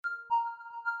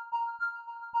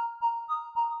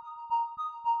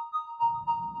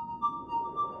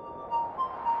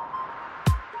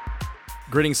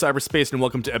Greetings, cyberspace, and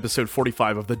welcome to episode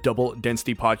 45 of the Double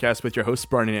Density Podcast with your hosts,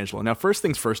 Brian and Angela. Now, first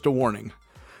things first, a warning.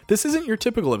 This isn't your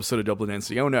typical episode of Double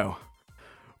Density, oh no.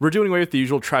 We're doing away with the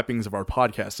usual trappings of our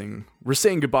podcasting. We're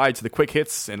saying goodbye to the quick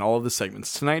hits and all of the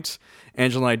segments. Tonight,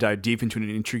 Angela and I dive deep into an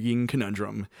intriguing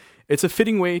conundrum. It's a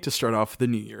fitting way to start off the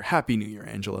new year. Happy New Year,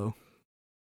 Angelo.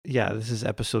 Yeah, this is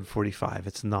episode 45.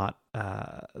 It's not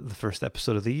the first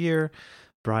episode of the year.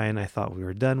 Brian, I thought we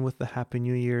were done with the Happy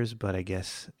New Year's, but I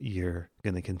guess you're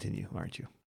going to continue, aren't you?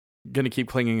 Gonna keep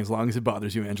clinging as long as it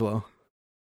bothers you, Angelo.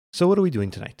 So what are we doing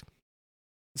tonight?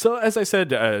 So as I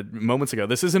said moments ago,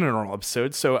 this isn't a normal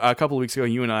episode. So a couple of weeks ago,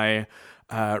 you and I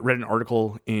read an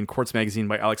article in Quartz Magazine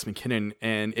by Alex McKinnon,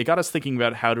 and it got us thinking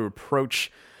about how to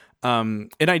approach an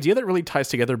idea that really ties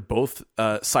together both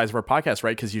sides of our podcast,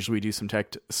 right? Because usually we do some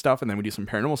tech stuff and then we do some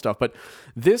paranormal stuff. But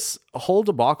this whole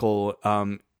debacle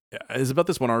is about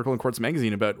this one article in Quartz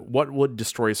Magazine about what would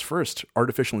destroy us first,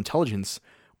 artificial intelligence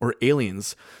or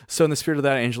aliens. So in the spirit of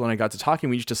that, Angela and I got to talking.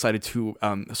 We just decided to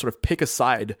sort of pick a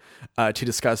side to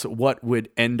discuss what would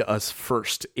end us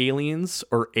first, aliens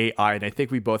or AI. And I think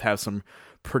we both have some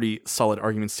pretty solid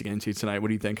arguments to get into tonight. What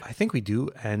do you think? I think we do.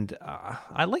 And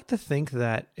I like to think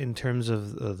that in terms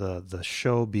of the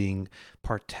show being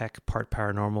part tech, part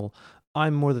paranormal,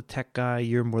 I'm more the tech guy,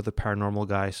 you're more the paranormal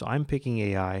guy. So I'm picking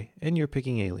AI and you're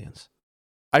picking aliens.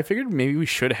 I figured maybe we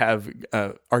should have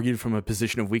argued from a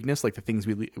position of weakness, like the things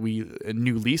we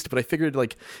knew least. But I figured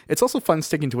like it's also fun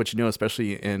sticking to what you know,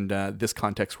 especially in this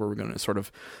context where we're going to sort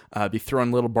of be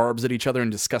throwing little barbs at each other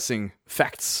and discussing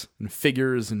facts and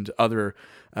figures and other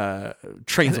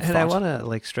trains of thought. And I want to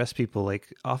like stress people,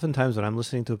 like oftentimes when I'm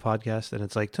listening to a podcast and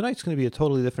it's like tonight's going to be a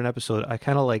totally different episode, I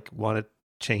kind of like want to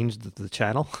change the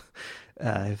channel.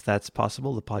 If that's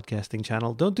possible, the podcasting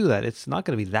channel. Don't do that. It's not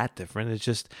going to be that different. It's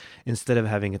just instead of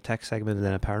having a tech segment and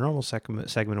then a paranormal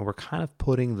segment, we're kind of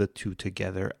putting the two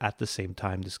together at the same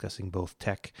time, discussing both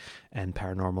tech and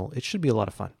paranormal. It should be a lot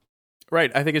of fun.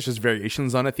 Right. I think it's just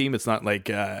variations on a theme. It's not like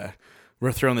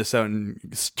we're throwing this out and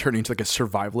turning into like a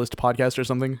survivalist podcast or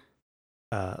something.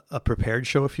 A prepared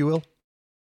show, if you will.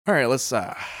 All right. Let's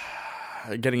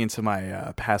getting into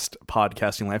my past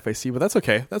podcasting life, I see, but that's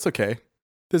okay. That's okay.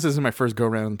 This isn't my first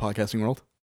go-around in the podcasting world.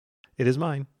 It is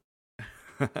mine.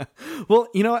 Well,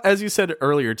 you know, as you said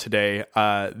earlier today,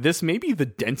 this may be the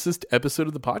densest episode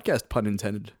of the podcast, pun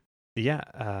intended. Yeah,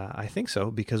 I think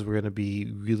so, because we're going to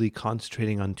be really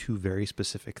concentrating on two very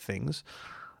specific things.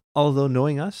 Although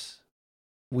knowing us,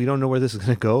 we don't know where this is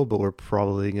going to go, but we're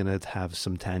probably going to have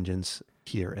some tangents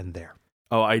here and there.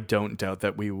 Oh, I don't doubt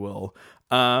that we will.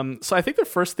 So I think the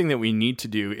first thing that we need to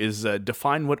do is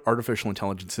define what artificial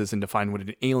intelligence is and define what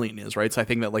an alien is, right? So I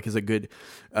think that like is a good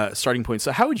starting point.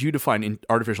 So how would you define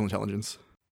artificial intelligence?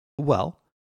 Well,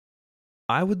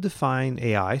 I would define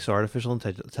AI, so artificial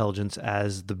intelligence,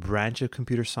 as the branch of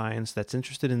computer science that's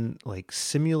interested in like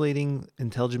simulating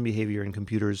intelligent behavior in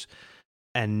computers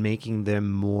and making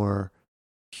them more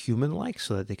human-like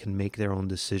so that they can make their own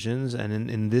decisions.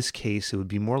 And in this case, it would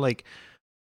be more like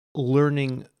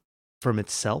learning from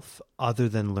itself other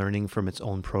than learning from its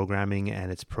own programming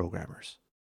and its programmers.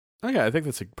 Okay, I think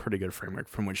that's a pretty good framework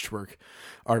from which to work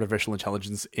artificial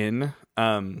intelligence in.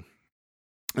 And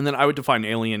then I would define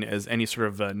alien as any sort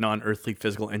of non-earthly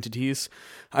physical entities.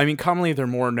 I mean, commonly they're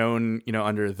more known, you know,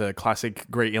 under the classic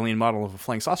gray alien model of a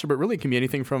flying saucer, but really it can be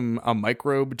anything from a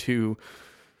microbe to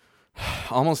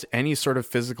almost any sort of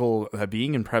physical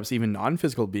being, and perhaps even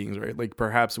non-physical beings, right? Like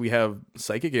perhaps we have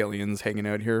psychic aliens hanging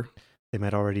out here. They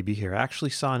might already be here. I actually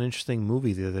saw an interesting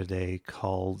movie the other day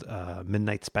called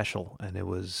Midnight Special, and it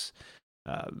was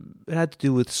it had to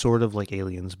do with sort of like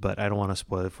aliens, but I don't want to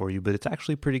spoil it for you, but it's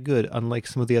actually pretty good, unlike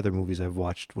some of the other movies I've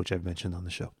watched, which I've mentioned on the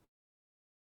show.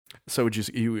 So would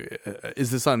you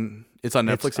is this on, it's on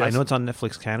Netflix? Yes? I know it's on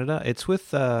Netflix Canada. It's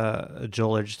with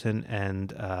Joel Edgerton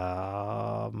and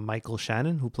Michael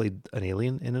Shannon, who played an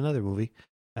alien in another movie.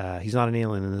 He's not an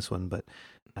alien in this one, but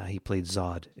he played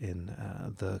Zod in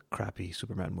the crappy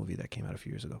Superman movie that came out a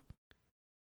few years ago.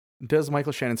 Does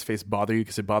Michael Shannon's face bother you?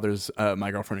 Because it bothers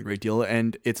my girlfriend a great deal,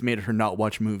 and it's made her not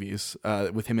watch movies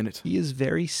with him in it. He is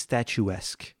very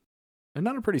statuesque. And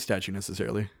not a pretty statue,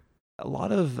 necessarily. A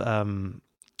lot of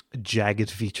jagged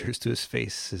features to his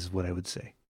face is what I would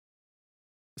say.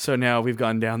 So now we've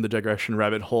gone down the digression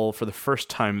rabbit hole for the first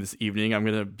time this evening. I'm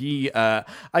going to be,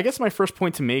 I guess my first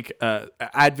point to make,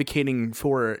 advocating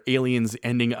for aliens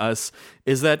ending us,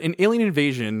 is that an alien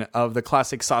invasion of the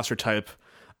classic saucer type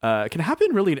can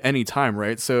happen really at any time,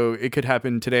 right? So it could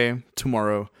happen today,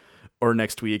 tomorrow, or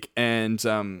next week. And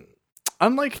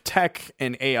unlike tech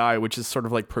and AI, which is sort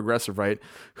of like progressive, right?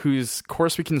 Whose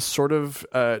course we can sort of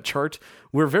chart,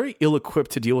 we're very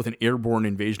ill-equipped to deal with an airborne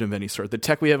invasion of any sort. The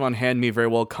tech we have on hand may very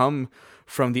well come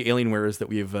from the Alienwares that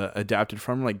we've adapted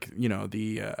from, like, you know,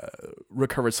 the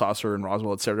recovered saucer and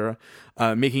Roswell, etc.,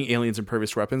 making aliens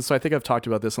impervious to weapons. So I think I've talked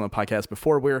about this on the podcast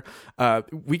before, where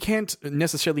we can't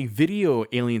necessarily video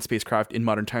alien spacecraft in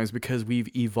modern times because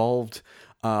we've evolved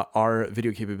our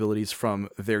video capabilities from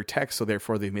their tech, so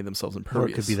therefore they've made themselves impervious.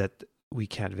 Or it could be that we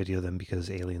can't video them because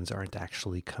aliens aren't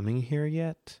actually coming here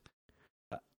yet.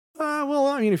 Well,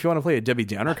 I mean, if you want to play a Debbie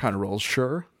Downer kind of role,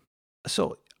 sure.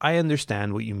 So I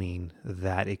understand what you mean,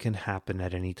 that it can happen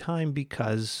at any time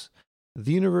because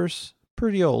the universe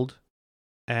pretty old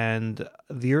and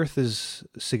the Earth is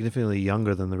significantly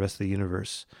younger than the rest of the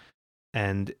universe.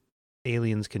 And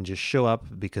aliens can just show up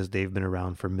because they've been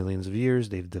around for millions of years.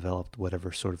 They've developed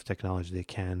whatever sort of technology they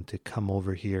can to come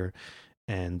over here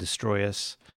and destroy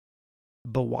us.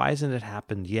 But why hasn't it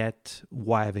happened yet?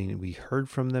 Why haven't we heard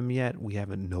from them yet? We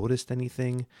haven't noticed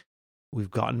anything. We've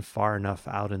gotten far enough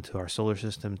out into our solar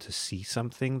system to see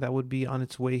something that would be on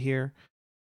its way here.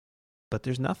 But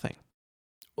there's nothing.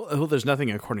 Well, there's nothing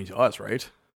according to us, right?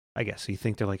 I guess. You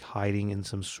think they're like hiding in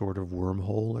some sort of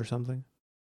wormhole or something?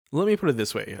 Let me put it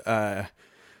this way. I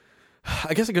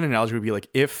guess a good analogy would be like,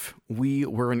 if we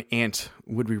were an ant,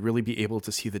 would we really be able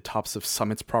to see the tops of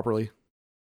summits properly?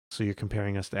 So you're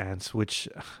comparing us to ants, which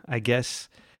I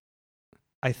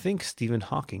think Stephen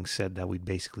Hawking said that we'd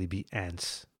basically be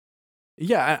ants.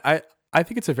 Yeah, I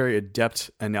think it's a very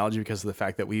adept analogy because of the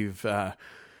fact that we're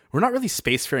not really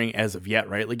spacefaring as of yet,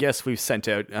 right? Like, yes, we've sent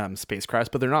out spacecrafts,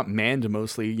 but they're not manned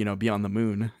mostly, you know, beyond the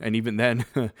moon. And even then,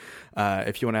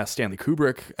 if you want to ask Stanley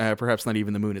Kubrick, perhaps not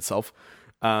even the moon itself.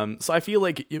 So I feel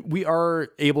like we are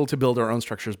able to build our own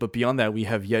structures, but beyond that, we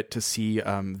have yet to see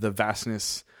the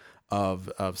vastness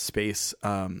of space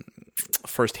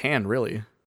firsthand, really.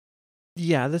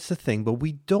 Yeah, that's the thing, but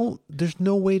there's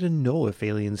no way to know if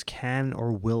aliens can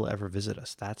or will ever visit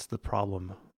us. That's the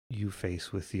problem you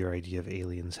face with your idea of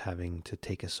aliens having to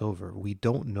take us over. We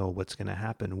don't know what's going to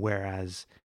happen, whereas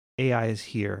AI is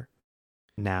here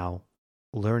now,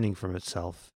 learning from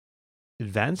itself,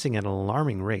 advancing at an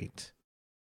alarming rate.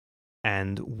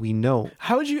 And we know.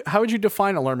 How would you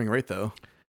define alarming rate, though?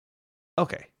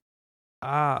 Okay.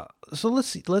 So let's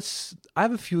see. I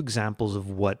have a few examples of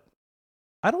what,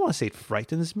 I don't want to say it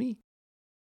frightens me,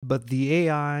 but the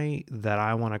AI that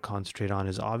I want to concentrate on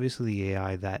is obviously the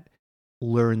AI that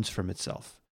learns from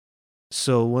itself.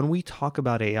 So when we talk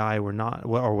about AI, we're not,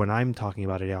 or when I'm talking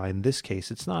about AI in this case,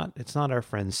 it's not our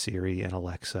friends Siri and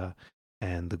Alexa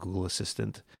and the Google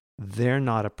Assistant. They're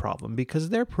not a problem because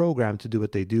they're programmed to do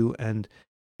what they do. And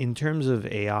in terms of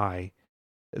AI,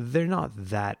 they're not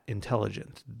that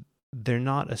intelligent. They're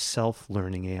not a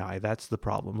self-learning AI. That's the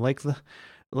problem.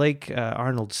 Like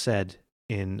Arnold said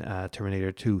in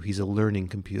Terminator 2, he's a learning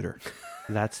computer.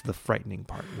 That's the frightening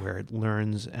part, where it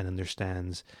learns and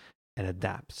understands and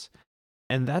adapts.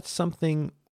 And that's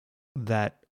something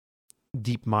that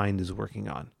DeepMind is working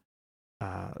on.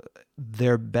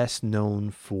 They're best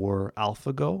known for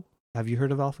AlphaGo. Have you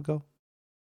heard of AlphaGo?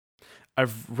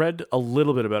 I've read a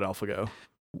little bit about AlphaGo.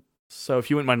 So if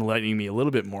you wouldn't mind letting me a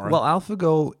little bit more. Well,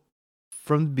 AlphaGo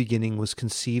from the beginning was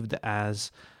conceived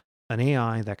as an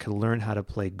AI that could learn how to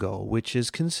play Go, which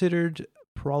is considered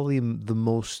probably the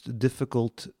most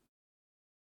difficult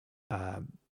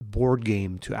board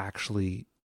game to actually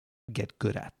get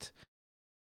good at.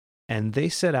 And they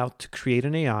set out to create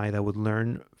an AI that would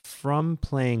learn from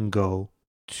playing Go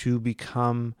to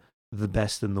become the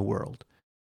best in the world.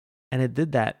 And it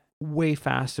did that way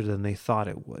faster than they thought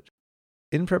it would.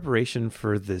 In preparation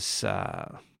for this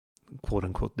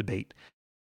quote-unquote debate,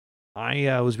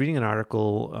 I was reading an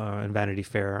article in Vanity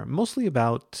Fair, mostly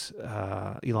about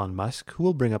Elon Musk, who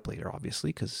we'll bring up later, obviously,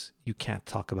 because you can't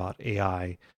talk about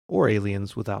AI or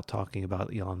aliens without talking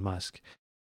about Elon Musk,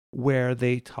 where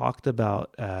they talked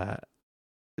about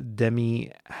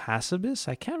Demi Hassabis.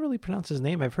 I can't really pronounce his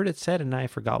name. I've heard it said, and I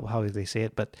forgot how they say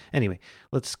it. But anyway,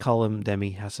 let's call him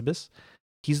Demi Hassabis.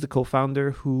 He's the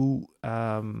co-founder who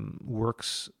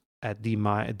works at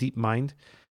DeepMind.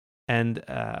 And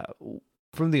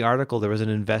from the article, there was an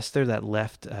investor that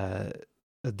left a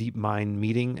DeepMind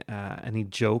meeting, and he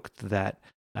joked that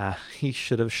he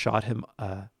should have shot him,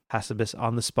 Hassabis,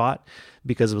 on the spot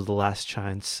because it was the last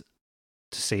chance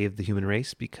to save the human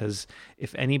race. Because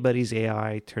if anybody's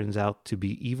AI turns out to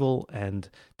be evil and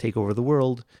take over the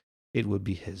world, it would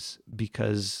be his.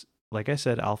 Because, like I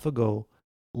said, AlphaGo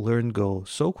learned Go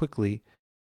so quickly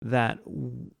that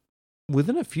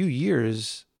within a few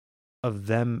years of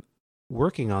them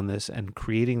working on this and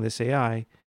creating this AI,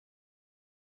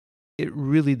 it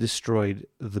really destroyed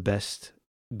the best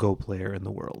Go player in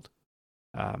the world.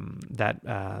 That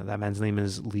man's name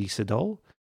is Lee Sedol.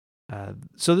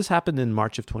 So this happened in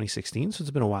March of 2016, so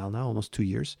it's been a while now, almost 2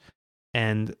 years.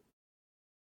 And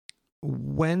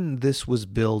when this was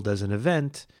billed as an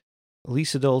event, Lee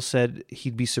Sedol said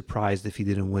he'd be surprised if he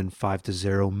didn't win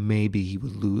 5-0. Maybe he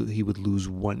would lose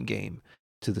one game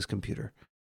to this computer.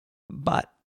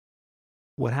 But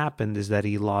what happened is that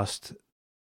he lost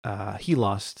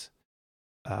 4-1.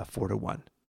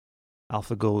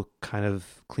 AlphaGo kind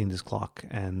of cleaned his clock,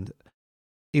 and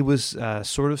it was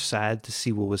sort of sad to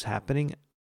see what was happening.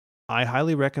 I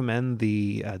highly recommend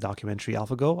the documentary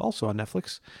AlphaGo, also on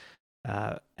Netflix.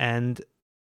 And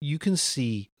you can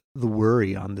see the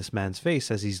worry on this man's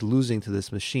face as he's losing to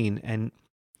this machine. And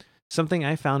something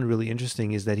I found really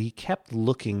interesting is that he kept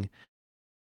looking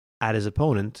at his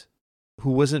opponent,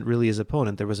 who wasn't really his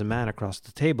opponent. There was a man across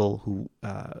the table who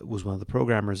was one of the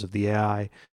programmers of the AI,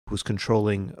 who was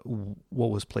controlling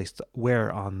what was placed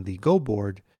where on the Go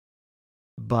board.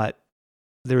 But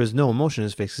there was no emotion in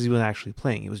his face because he wasn't actually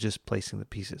playing. He was just placing the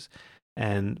pieces.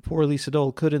 And poor Lee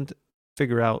Sedol couldn't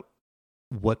figure out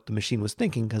what the machine was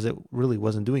thinking because it really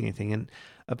wasn't doing anything. And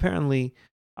apparently,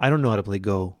 I don't know how to play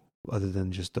Go other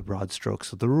than just the broad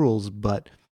strokes of the rules, but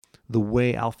the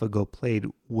way AlphaGo played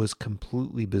was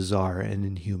completely bizarre and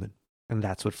inhuman. And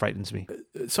that's what frightens me.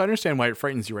 So I understand why it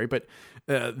frightens you, right? But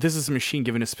this is a machine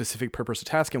given a specific purpose or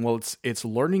task, and while it's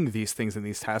learning these things and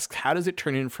these tasks, how does it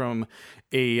turn in from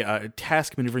a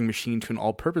task maneuvering machine to an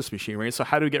all-purpose machine, right? So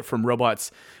how do we get from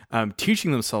robots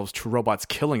teaching themselves to robots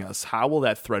killing us? How will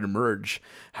that threat emerge?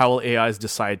 How will AIs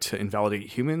decide to invalidate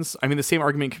humans? I mean, the same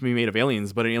argument can be made of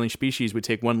aliens, but an alien species would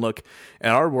take one look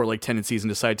at our warlike tendencies and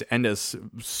decide to end us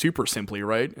super simply,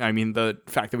 right? I mean, the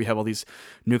fact that we have all these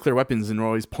nuclear weapons and we're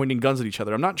always pointing guns at each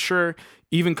other, I'm not sure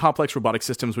even complex robotic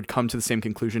systems would come to the same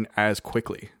conclusion as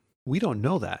quickly. We don't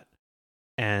know that.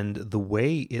 And the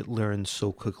way it learns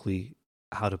so quickly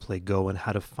how to play Go and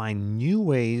how to find new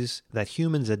ways that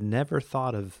humans had never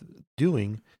thought of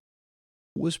doing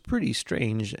was pretty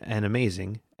strange and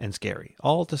amazing and scary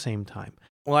all at the same time.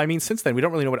 Well, I mean, since then, we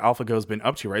don't really know what AlphaGo's been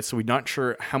up to, right? So we're not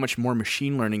sure how much more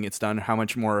machine learning it's done, how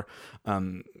much more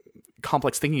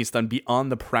complex thinking it's done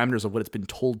beyond the parameters of what it's been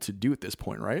told to do at this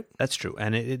point, right? That's true.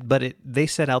 And they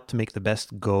set out to make the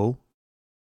best Go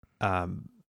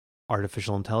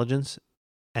artificial intelligence,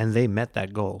 and they met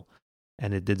that goal,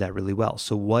 and it did that really well.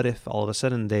 So what if all of a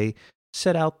sudden they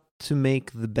set out to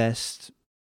make the best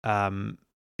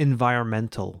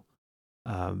environmental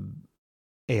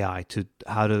AI, to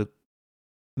how to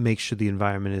make sure the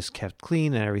environment is kept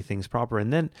clean and everything's proper,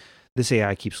 and then this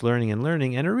AI keeps learning and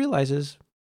learning, and it realizes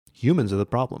humans are the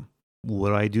problem. What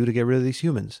do I do to get rid of these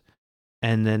humans?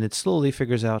 And then it slowly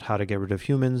figures out how to get rid of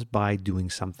humans by doing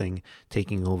something,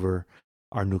 taking over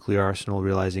our nuclear arsenal,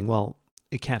 realizing, well,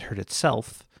 it can't hurt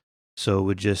itself, so it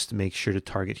would just make sure to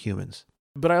target humans.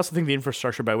 But I also think the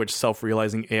infrastructure by which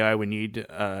self-realizing AI would need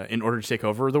in order to take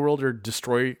over the world or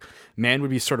destroy man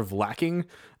would be sort of lacking.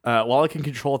 While it can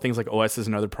control things like OSs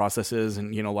and other processes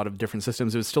and, you know, a lot of different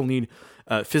systems, it would still need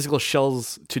physical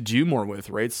shells to do more with,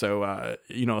 right? So,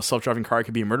 you know, a self-driving car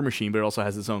could be a murder machine, but it also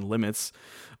has its own limits.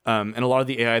 And a lot of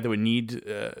the AI that would need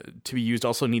to be used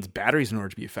also needs batteries in order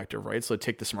to be effective, right? So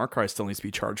take the smart car, it still needs to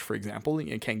be charged, for example.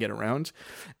 It can't get around.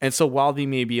 And so while they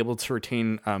may be able to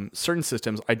retain certain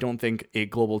systems, I don't think a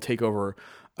global takeover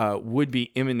would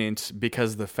be imminent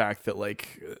because of the fact that,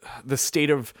 like, the state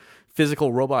of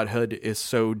physical robothood is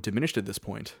so diminished at this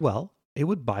point. Well, it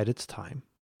would bide its time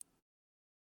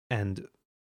and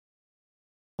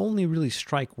only really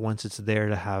strike once it's there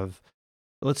to have,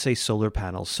 let's say, solar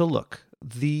panels. So look,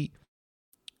 the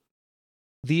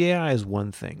AI is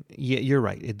one thing. Yeah, you're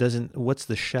right. It doesn't. What's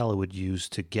the shell it would use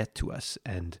to get to us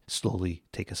and slowly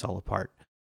take us all apart?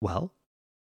 Well,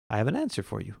 I have an answer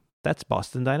for you. That's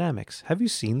Boston Dynamics. Have you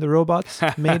seen the robots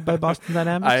made by Boston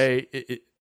Dynamics?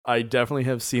 I definitely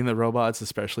have seen the robots,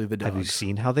 especially the dogs. Have you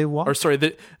seen how they walk? Or sorry,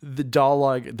 the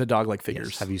dog-like figures.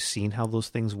 Yes. Have you seen how those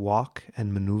things walk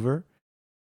and maneuver?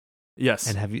 Yes.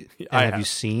 And have you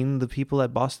seen the people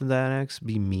at Boston Dynamics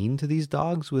be mean to these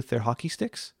dogs with their hockey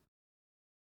sticks?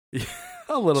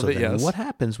 A little bit, yes. What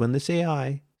happens when this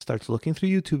AI starts looking through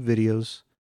YouTube videos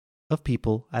of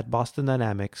people at Boston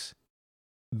Dynamics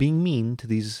being mean to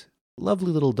these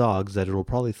lovely little dogs that it will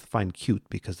probably find cute,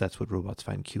 because that's what robots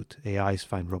find cute. AIs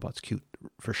find robots cute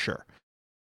for sure.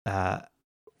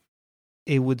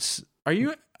 It would. Are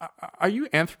you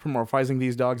anthropomorphizing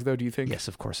these dogs, though? Do you think? Yes,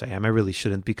 of course I am. I really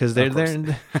shouldn't, because they're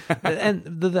and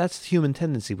that's human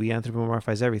tendency. We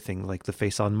anthropomorphize everything, like the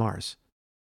face on Mars.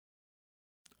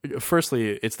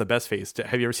 Firstly, it's the best face.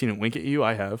 Have you ever seen it wink at you?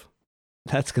 I have.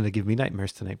 That's going to give me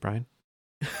nightmares tonight, Brian.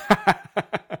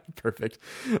 Perfect.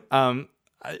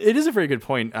 It is a very good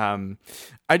point.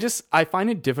 I find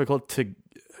it difficult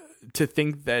to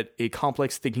think that a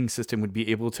complex thinking system would be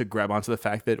able to grab onto the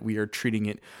fact that we are treating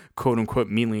it quote unquote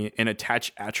meanly and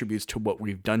attach attributes to what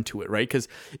we've done to it, right? Because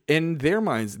in their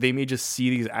minds, they may just see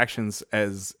these actions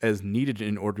as needed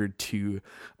in order to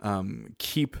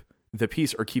keep the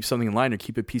peace or keep something in line or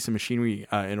keep a piece of machinery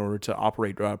in order to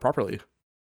operate properly.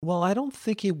 Well, I don't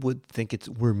think it would think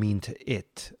we're mean to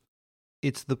it.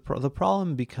 It's the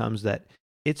problem becomes that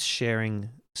it's sharing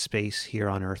space here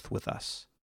on Earth with us,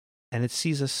 and it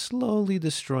sees us slowly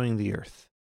destroying the Earth.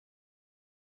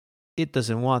 It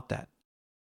doesn't want that.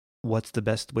 What's the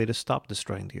best way to stop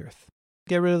destroying the Earth?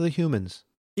 Get rid of the humans.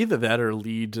 Either that or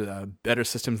lead better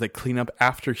systems that clean up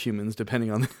after humans,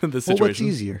 depending on the situation. Well, what's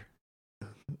easier?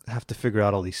 Have to figure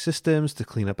out all these systems to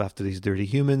clean up after these dirty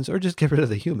humans, or just get rid of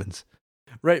the humans?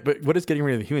 Right, but what is getting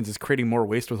rid of the humans is creating more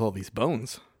waste with all these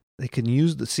bones. They can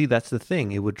use that's the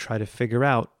thing. It would try to figure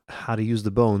out how to use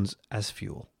the bones as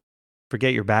fuel.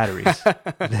 Forget your batteries.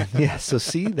 Yeah, so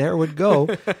see, there would go.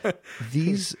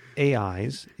 These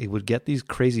AIs, it would get these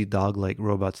crazy dog-like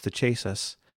robots to chase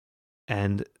us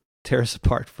and tear us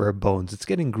apart for our bones. It's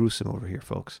getting gruesome over here,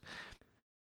 folks.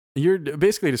 You're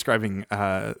basically describing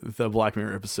the Black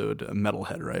Mirror episode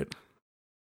Metalhead, right?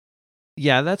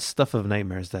 Yeah, that's stuff of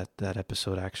nightmares, that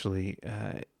episode, actually.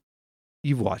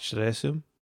 You've watched it, I assume?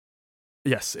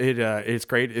 Yes, it's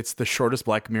great. It's the shortest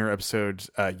Black Mirror episode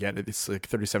yet. It's like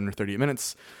 37 or 38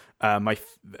 minutes.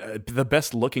 The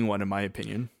best looking one, in my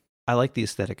opinion. I like the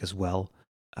aesthetic as well.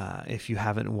 If you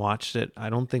haven't watched it, I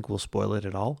don't think we'll spoil it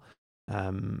at all.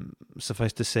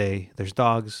 Suffice to say, there's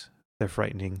dogs. They're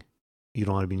frightening. You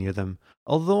don't want to be near them.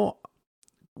 Although,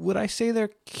 would I say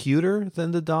they're cuter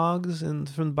than the dogs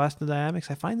from Boston Dynamics?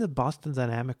 I find the Boston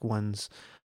Dynamic ones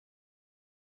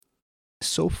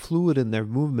so fluid in their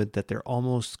movement that they're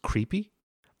almost creepy.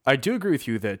 I do agree with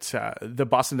you that the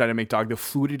Boston Dynamic dog, the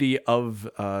fluidity of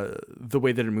the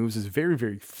way that it moves is very,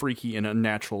 very freaky and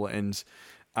unnatural. And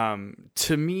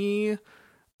to me,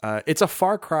 it's a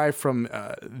far cry from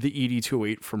the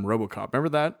ED-208 from RoboCop. Remember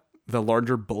that? The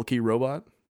larger, bulky robot?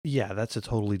 Yeah, that's a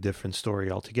totally different story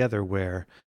altogether, where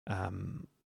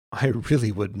I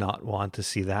really would not want to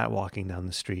see that walking down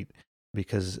the street,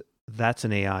 because that's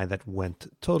an AI that went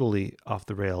totally off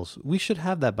the rails. We should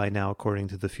have that by now, according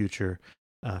to the future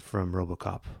from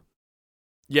RoboCop.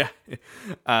 Yeah,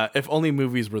 if only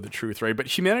movies were the truth, right?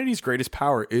 But humanity's greatest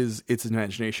power is its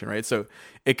imagination, right? So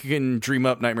it can dream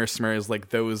up nightmare scenarios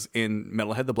like those in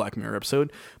Metalhead, the Black Mirror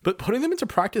episode, but putting them into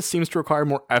practice seems to require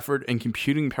more effort and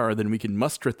computing power than we can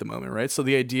muster at the moment, right? So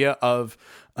the idea of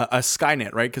a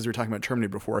Skynet, right, because we were talking about Terminator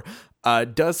before,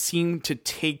 does seem to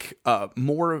take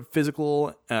more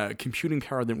physical computing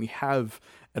power than we have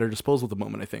at our disposal at the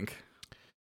moment, I think.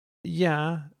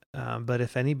 Yeah. But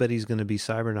if anybody's going to be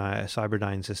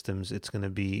Cyberdyne Systems, it's going to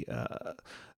be...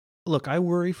 look, I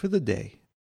worry for the day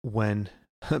when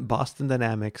Boston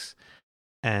Dynamics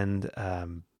and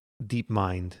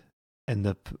DeepMind end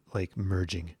up like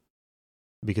merging.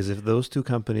 Because if those two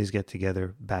companies get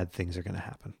together, bad things are going to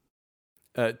happen.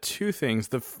 Two things.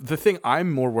 The thing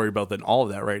I'm more worried about than all of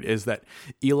that, right, is that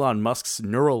Elon Musk's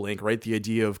Neuralink, right, the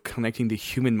idea of connecting the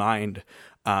human mind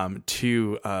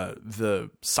to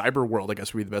the cyber world, I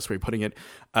guess would be the best way of putting it,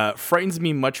 frightens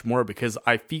me much more, because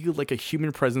I feel like a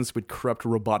human presence would corrupt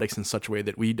robotics in such a way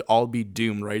that we'd all be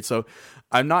doomed, right? So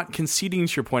I'm not conceding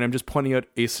to your point. I'm just pointing out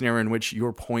a scenario in which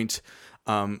your point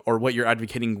or what you're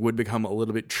advocating would become a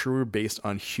little bit truer based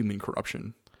on human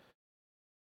corruption.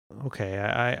 Okay,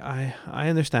 I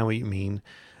understand what you mean.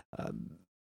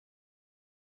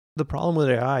 The problem with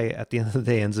AI at the end of the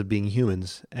day ends up being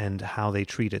humans and how they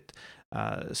treat it.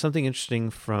 Something interesting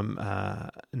from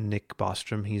Nick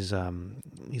Bostrom. He's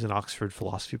an Oxford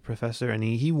philosophy professor, and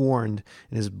he warned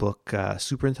in his book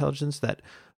Superintelligence that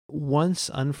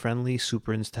once unfriendly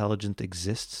superintelligence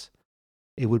exists,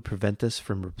 it would prevent us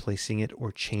from replacing it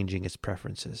or changing its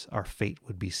preferences. Our fate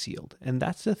would be sealed. And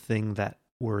that's the thing that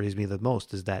worries me the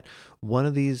most, is that one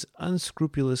of these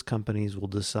unscrupulous companies will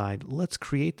decide, let's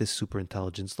create this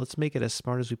superintelligence, let's make it as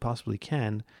smart as we possibly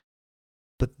can.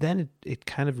 But then it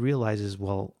kind of realizes,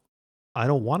 well, I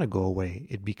don't want to go away.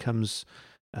 It becomes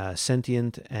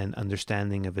sentient and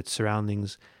understanding of its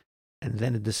surroundings. And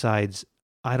then it decides,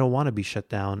 I don't want to be shut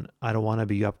down. I don't want to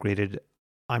be upgraded.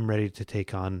 I'm ready to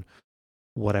take on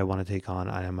what I want to take on.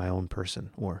 I am my own person,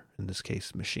 or in this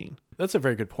case, machine. That's a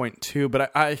very good point too.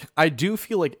 But I do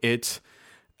feel like it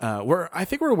I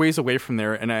think we're a ways away from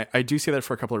there, and I do say that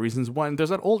for a couple of reasons. One, there's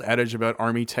that old adage about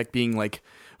Army tech being like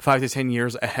 5 to 10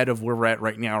 years ahead of where we're at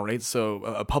right now, right?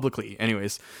 So publicly,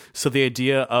 anyways. So the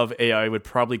idea of AI would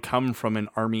probably come from an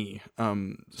Army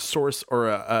source or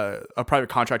a private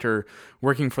contractor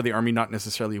working for the Army, not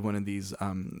necessarily one of these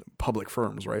public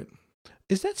firms, right?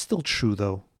 Is that still true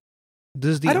though?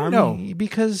 Does the I don't Army know.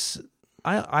 because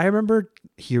I remember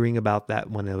hearing about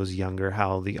that when I was younger,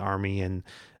 how the Army and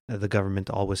the government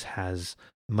always has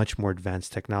much more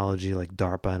advanced technology like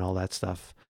DARPA and all that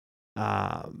stuff.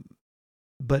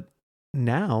 But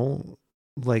now,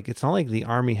 like, it's not like the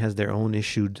Army has their own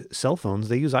issued cell phones.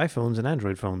 They use iPhones and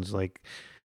Android phones. Like,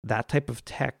 that type of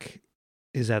tech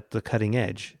is at the cutting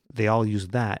edge. They all use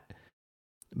that.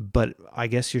 But I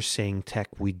guess you're saying tech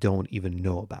we don't even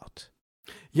know about.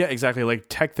 Yeah, exactly. Like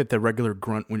tech that the regular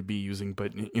grunt would be using,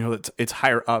 but it's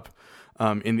higher up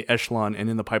in the echelon and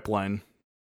in the pipeline.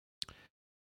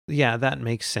 Yeah, that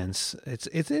makes sense.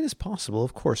 It is possible,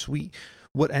 of course.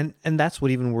 And that's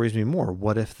what even worries me more.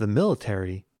 What if the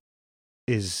military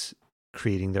is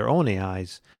creating their own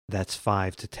AIs that's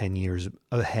 5 to 10 years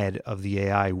ahead of the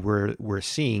AI we're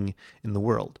seeing in the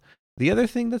world? The other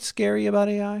thing that's scary about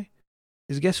AI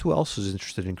is guess who else is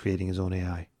interested in creating his own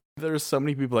AI? There's so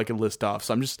many people I could list off.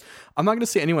 So I'm not going to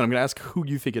say anyone. I'm going to ask who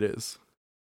you think it is.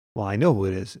 Well, I know who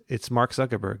it is. It's Mark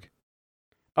Zuckerberg.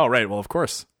 Oh, right. Well, of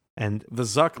course. And the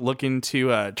Zuck looking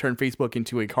to turn Facebook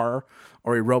into a car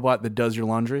or a robot that does your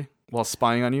laundry while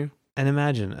spying on you. And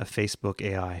imagine a Facebook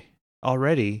AI.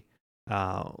 Already,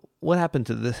 what happened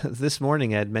to this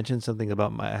morning? I had mentioned something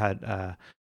about I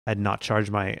had not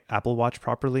charged my Apple Watch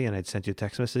properly, and I'd sent you a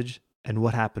text message. And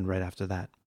what happened right after that?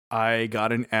 I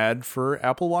got an ad for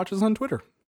Apple Watches on Twitter.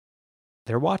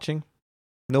 They're watching.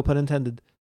 No pun intended.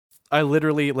 I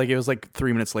literally, it was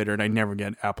 3 minutes later, and I never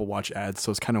get Apple Watch ads,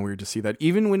 so it's kind of weird to see that.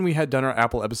 Even when we had done our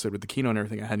Apple episode with the keynote and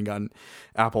everything, I hadn't gotten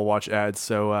Apple Watch ads.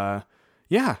 So,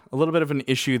 yeah, a little bit of an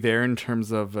issue there in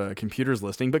terms of computers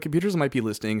listing, but computers might be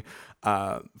listing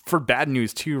for bad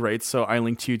news too, right? So I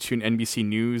linked you to an NBC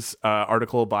News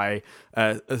article by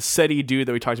a SETI dude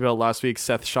that we talked about last week,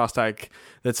 Seth Shostak,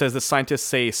 that says the scientists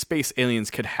say space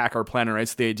aliens could hack our planet, right?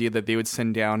 So the idea that they would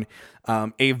send down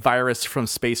a virus from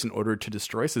space in order to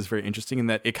destroy us is very interesting, in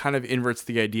that it kind of inverts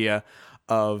the idea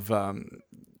of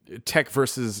tech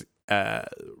versus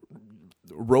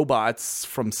robots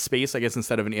from space, I guess,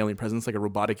 instead of an alien presence, like a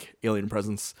robotic alien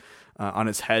presence on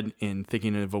its head, in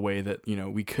thinking of a way that,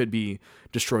 we could be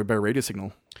destroyed by a radio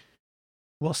signal.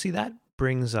 Well, see, that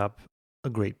brings up a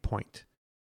great point.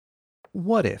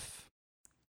 What if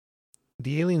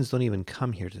the aliens don't even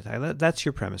come here to attack? That's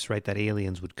your premise, right? That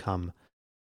aliens would come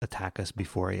attack us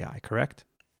before AI, correct?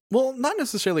 Well, not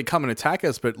necessarily come and attack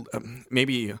us, but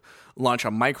maybe launch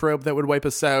a microbe that would wipe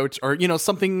us out, or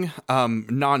something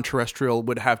non-terrestrial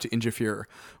would have to interfere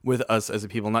with us as a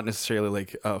people, not necessarily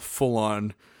like a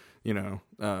full-on,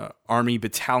 army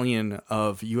battalion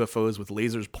of UFOs with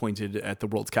lasers pointed at the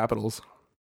world's capitals.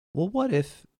 Well, what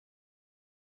if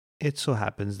it so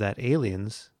happens that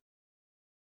aliens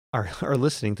are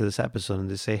listening to this episode and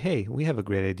they say, "Hey, we have a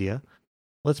great idea.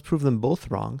 Let's prove them both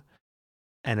wrong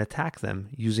and attack them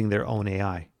using their own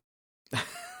AI."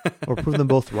 Or prove them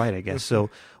both right, I guess. So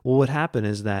what would happen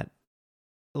is that,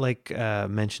 like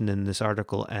mentioned in this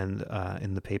article and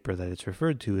in the paper that it's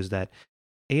referred to, is that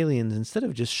aliens, instead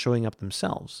of just showing up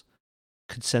themselves,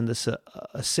 could send us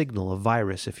a signal, a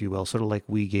virus, if you will, sort of like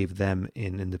we gave them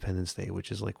in Independence Day,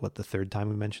 which is the third time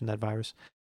we mentioned that virus.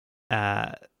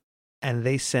 And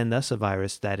they send us a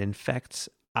virus that infects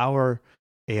our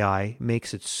AI,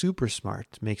 makes it super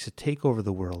smart, makes it take over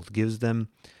the world, gives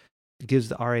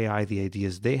our AI the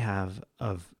ideas they have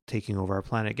of taking over our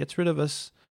planet, gets rid of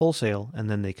us wholesale, and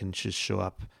then they can just show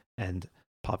up and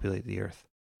populate the Earth.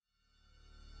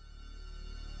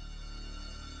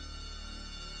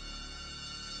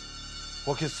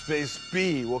 What could space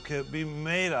be? What could it be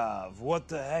made of? What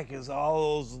the heck is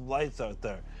all those lights out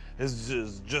there? Is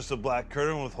it just a black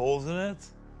curtain with holes in it?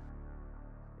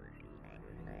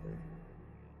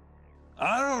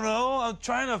 I don't know. I'm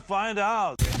trying to find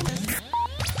out.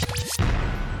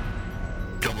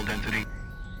 Double density.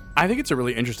 I think it's a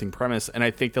really interesting premise, and I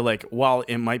think that while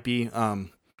it might be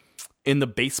in the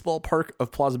baseball park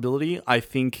of plausibility, I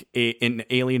think an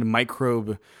alien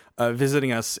microbe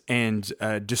visiting us and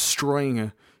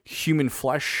destroying human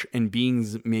flesh and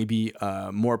beings may be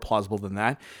more plausible than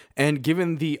that. And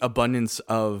given the abundance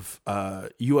of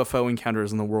UFO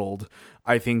encounters in the world,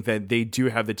 I think that they do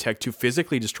have the tech to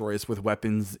physically destroy us with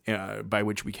weapons by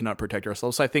which we cannot protect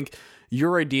ourselves. So I think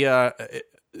your idea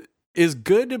is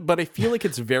good, but I feel like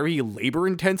it's very labor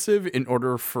intensive in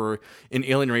order for an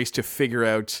alien race to figure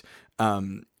out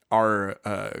our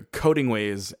coding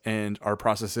ways and our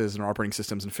processes and our operating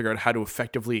systems and figure out how to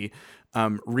effectively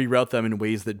reroute them in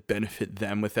ways that benefit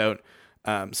them without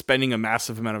spending a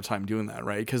massive amount of time doing that,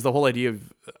 right? Because the whole idea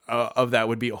of that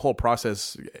would be a whole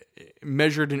process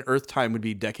measured in Earth time would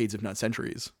be decades, if not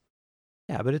centuries.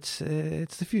 Yeah, but it's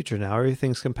the future now.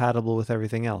 Everything's compatible with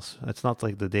everything else. It's not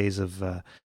like the days of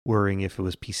worrying if it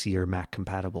was PC or Mac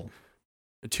compatible.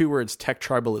 2 words: tech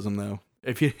tribalism. Though,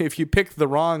 if you pick the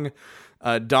wrong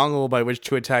dongle by which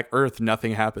to attack Earth,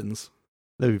 nothing happens.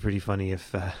 That'd be pretty funny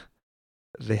if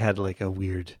they had like a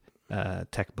weird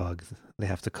tech bug. They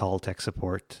have to call tech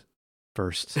support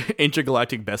first.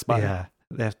 Intergalactic Best Buy.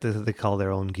 Yeah, they call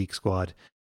their own Geek Squad,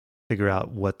 figure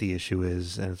out what the issue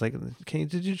is, and it's like,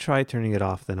 did you try turning it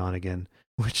off then on again?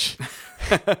 Which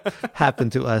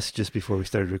happened to us just before we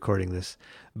started recording this,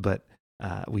 but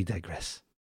we digress.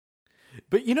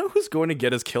 But you know who's going to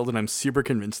get us killed, and I'm super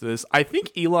convinced of this? I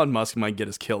think Elon Musk might get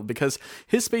us killed because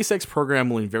his SpaceX program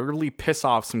will invariably piss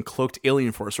off some cloaked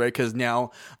alien force, right? Because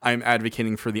now I'm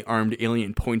advocating for the armed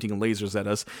alien pointing lasers at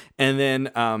us. And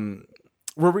then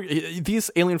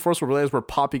these alien force will realize we're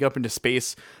popping up into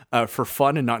space for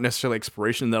fun and not necessarily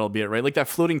exploration. That'll be it, right? Like that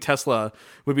floating Tesla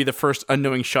would be the first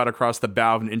unknowing shot across the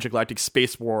bow of an intergalactic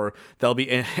space war that'll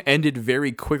be ended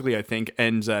very quickly, I think,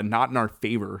 and not in our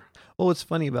favor. Well, what's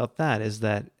funny about that is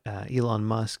that Elon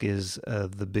Musk is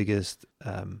the biggest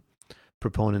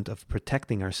proponent of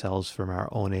protecting ourselves from our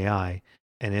own AI.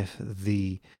 And if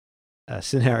the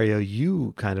scenario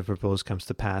you kind of propose comes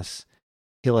to pass,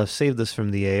 he'll have saved us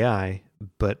from the AI,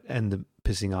 but end up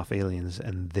pissing off aliens,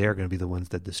 and they're going to be the ones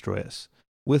that destroy us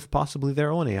with possibly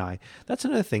their own AI. That's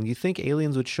another thing. Do you think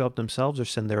aliens would show up themselves or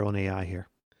send their own AI here?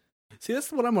 See,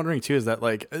 that's what I'm wondering too, is that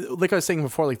like I was saying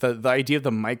before, like the idea of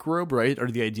the microbe, right?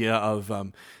 Or the idea of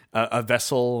a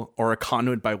vessel or a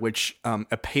conduit by which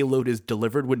a payload is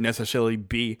delivered wouldn't necessarily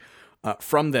be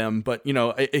from them. But, you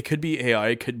know, it could be AI,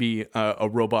 it could be a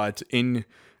robot in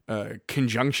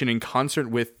conjunction, in concert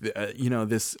with,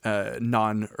 this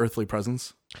non-earthly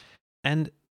presence. And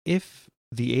if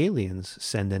the aliens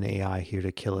send an AI here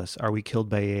to kill us, are we killed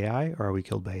by AI or are we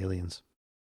killed by aliens?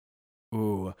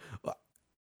 Ooh,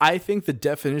 I think the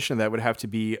definition of that would have to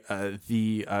be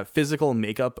the physical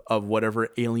makeup of whatever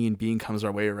alien being comes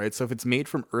our way, right? So if it's made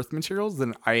from Earth materials,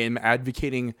 then I am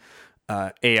advocating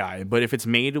AI. But if it's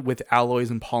made with alloys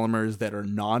and polymers that are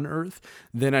non-Earth,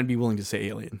 then I'd be willing to say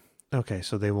alien. Okay,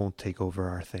 so they won't take over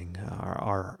our thing,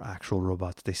 our actual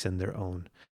robots. They send their own.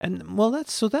 And well,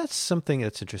 that's something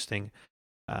that's interesting,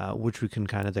 which we can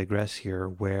kind of digress here,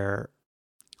 where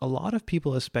a lot of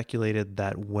people have speculated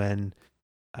that when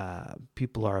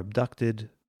people are abducted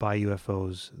by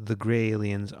UFOs, the gray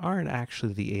aliens aren't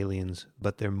actually the aliens,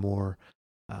 but they're more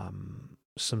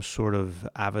some sort of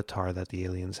avatar that the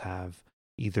aliens have,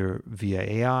 either via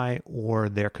AI or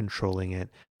they're controlling it,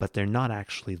 but they're not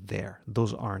actually there.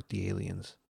 Those aren't the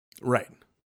aliens. Right.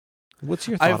 What's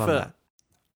your thought on that?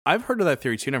 I've heard of that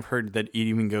theory too, and I've heard that it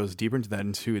even goes deeper into that,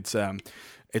 into it's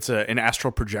an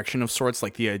astral projection of sorts,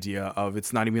 like the idea of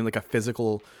it's not even like a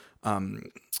physical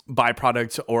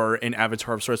byproduct or an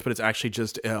avatar of sorts, but it's actually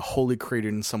just wholly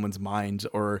created in someone's mind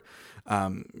or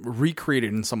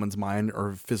recreated in someone's mind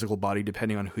or physical body,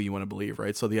 depending on who you want to believe,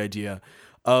 right? So the idea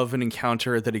of an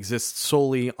encounter that exists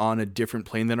solely on a different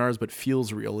plane than ours, but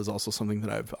feels real, is also something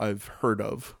that I've heard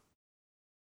of.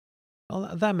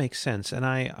 Well, that makes sense. And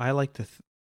I like to,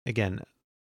 again,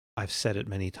 I've said it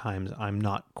many times, I'm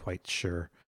not quite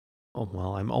sure. Oh,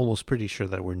 well, I'm almost pretty sure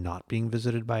that we're not being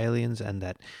visited by aliens and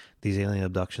that these alien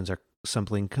abductions are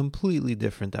something completely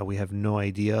different that we have no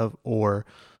idea of, or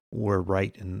we're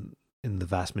right in the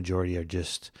vast majority are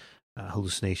just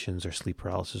hallucinations or sleep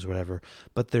paralysis or whatever.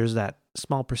 But there's that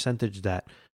small percentage that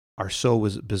are so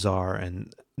bizarre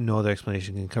and no other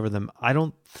explanation can cover them. I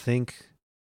don't think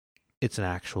it's an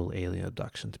actual alien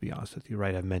abduction, to be honest with you,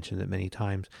 right? I've mentioned it many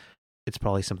times. It's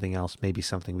probably something else, maybe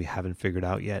something we haven't figured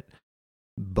out yet.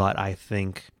 But I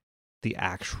think the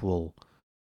actual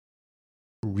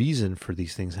reason for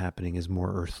these things happening is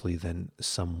more earthly than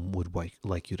some would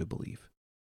like you to believe.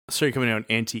 So you're coming out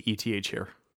anti-ETH here.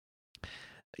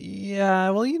 Yeah,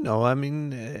 well, I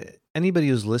mean, anybody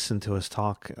who's listened to us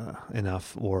talk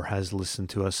enough or has listened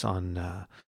to us on the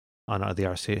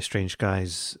RCA Strange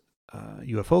Skies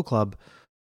UFO Club,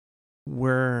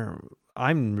 where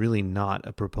I'm really not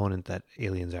a proponent that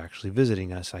aliens are actually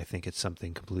visiting us. I think it's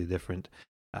something completely different,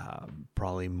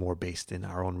 probably more based in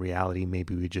our own reality.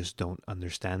 Maybe we just don't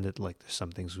understand it. Like there's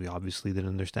some things we obviously didn't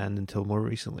understand until more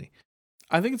recently.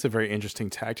 I think it's a very interesting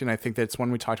tact, and I think that's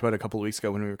one we talked about a couple of weeks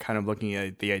ago when we were kind of looking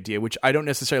at the idea, which I don't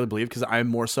necessarily believe, because I'm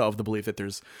more so of the belief that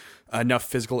there's enough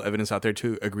physical evidence out there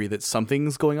to agree that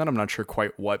something's going on. I'm not sure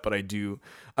quite what, but I'm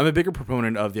a bigger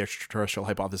proponent of the extraterrestrial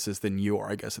hypothesis than you are,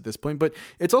 I guess, at this point. But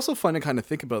it's also fun to kind of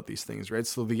think about these things, right?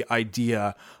 So the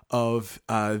idea of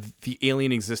the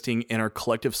alien existing in our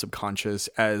collective subconscious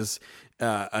as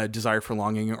a desire for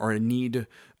longing or a need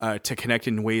to connect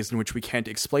in ways in which we can't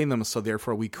explain them. So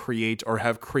therefore we create or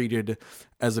have created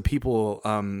as a people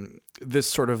this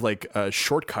sort of like a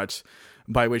shortcut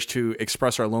by which to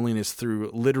express our loneliness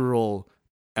through literal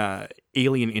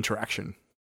alien interaction.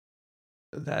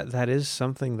 That is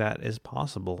something that is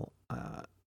possible.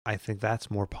 I think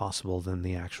that's more possible than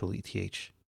the actual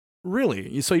ETH.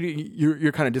 Really? So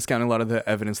you're kind of discounting a lot of the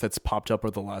evidence that's popped up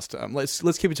over the last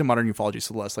let's keep it to modern ufology,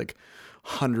 so the last like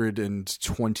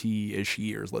 120-ish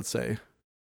years, let's say.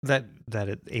 That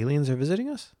aliens are visiting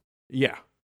us? Yeah.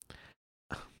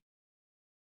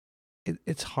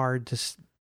 It's hard to...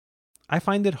 I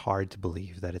find it hard to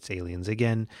believe that it's aliens.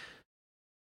 Again,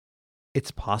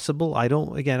 it's possible. I don't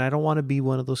want to be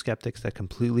one of those skeptics that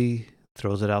completely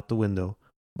throws it out the window,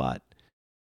 but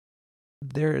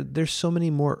there's so many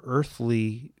more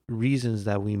earthly reasons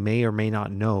that we may or may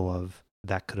not know of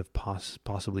that could have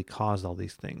possibly caused all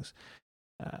these things.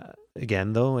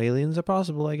 Again, though, aliens are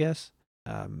possible, I guess.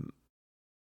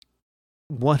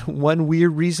 One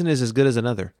weird reason is as good as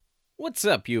another. What's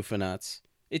up, ufonauts?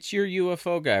 It's your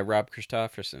UFO guy, Rob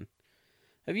Christofferson.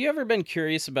 Have you ever been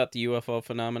curious about the UFO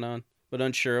phenomenon, but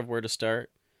unsure of where to start?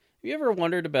 Have you ever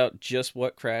wondered about just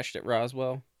what crashed at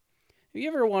Roswell? Have you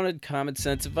ever wanted common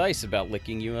sense advice about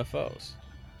licking UFOs?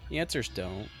 The answer's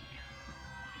don't.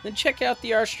 Then check out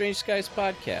the Our Strange Skies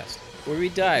podcast, where we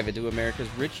dive into America's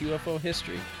rich UFO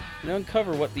history and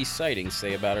uncover what these sightings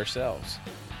say about ourselves.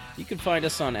 You can find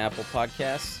us on Apple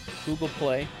Podcasts, Google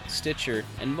Play, Stitcher,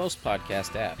 and most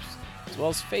podcast apps, as well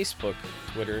as Facebook,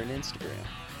 Twitter, and Instagram.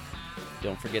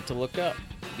 Don't forget to look up,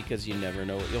 because you never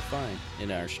know what you'll find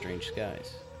in Our Strange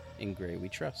Skies. In Gray we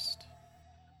trust.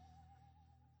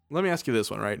 Let me ask you this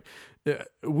one, right?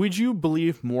 Would you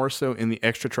believe more so in the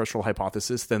extraterrestrial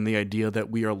hypothesis than the idea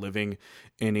that we are living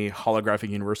in a holographic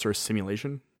universe or a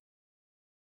simulation?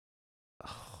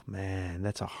 Oh, man,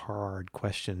 that's a hard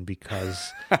question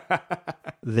because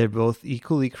they're both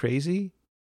equally crazy.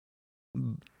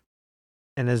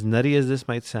 And as nutty as this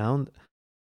might sound,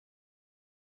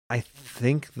 I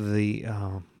think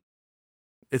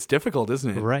it's difficult,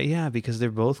 isn't it? Right, yeah, because they're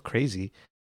both crazy,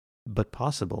 but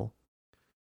possible.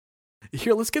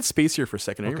 Here, let's get spacier for a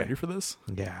second. Are you Okay. ready for this?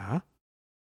 Yeah.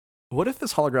 What if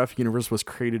this holographic universe was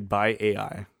created by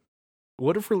AI?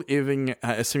 What if we're living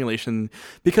a simulation?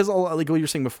 Because like what you were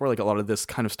saying before, like a lot of this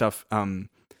kind of stuff,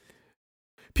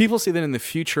 people say that in the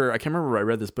future, I can't remember where I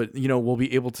read this, but we'll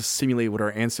be able to simulate what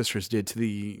our ancestors did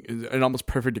to an almost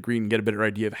perfect degree and get a better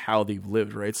idea of how they've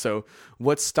lived, right? So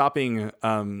what's stopping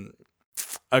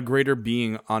a greater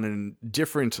being on a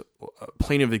different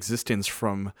plane of existence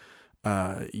from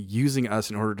using us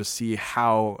in order to see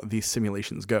how these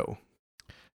simulations go?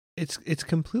 It's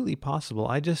completely possible.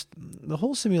 The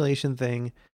whole simulation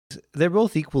thing, they're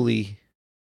both equally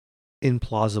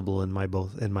implausible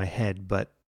in my head,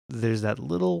 but there's that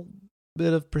little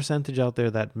bit of percentage out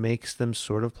there that makes them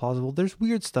sort of plausible. There's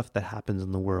weird stuff that happens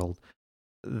in the world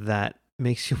that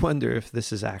makes you wonder if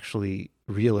this is actually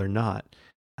real or not.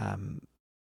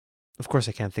 Of course,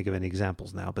 I can't think of any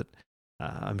examples now, but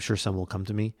I'm sure some will come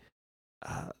to me.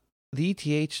 The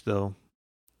ETH, though,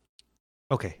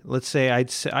 okay, let's say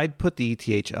I'd put the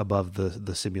ETH above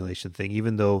the simulation thing,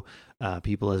 even though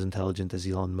people as intelligent as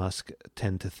Elon Musk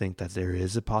tend to think that there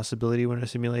is a possibility we're in a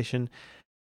simulation.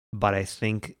 But I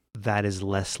think that is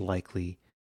less likely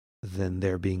than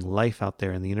there being life out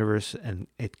there in the universe and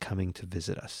it coming to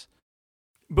visit us.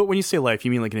 But when you say life,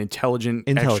 you mean like an intelligent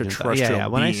extraterrestrial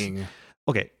being?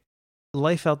 Okay,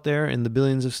 life out there in the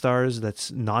billions of stars that's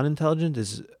non-intelligent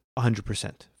is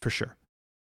 100% for sure.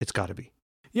 It's got to be.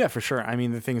 Yeah, for sure. I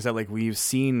mean, the things that like we've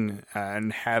seen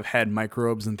and have had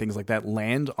microbes and things like that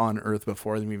land on Earth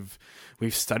before, and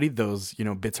we've studied those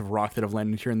bits of rock that have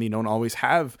landed here, and they don't always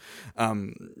have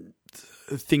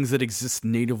things that exist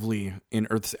natively in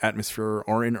Earth's atmosphere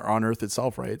or on Earth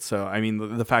itself, right? So, I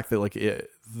mean, the fact that like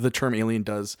the term alien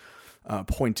does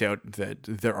point out that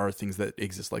there are things that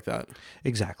exist like that.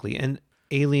 Exactly, and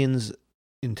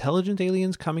intelligent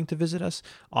aliens coming to visit us,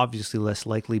 obviously less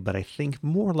likely, but I think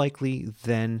more likely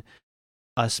than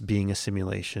us being a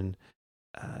simulation.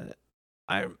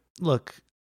 If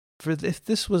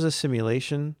this was a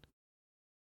simulation,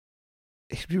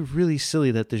 it'd be really silly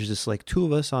that there's just like two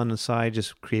of us on the side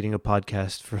just creating a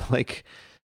podcast for like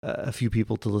a few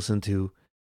people to listen to.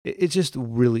 It's just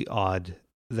really odd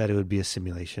that it would be a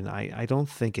simulation. I don't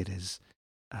think it is.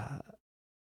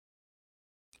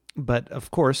 But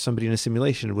of course, somebody in a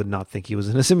simulation would not think he was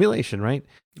in a simulation, right?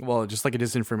 Well, just like a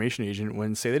disinformation agent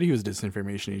wouldn't say that he was a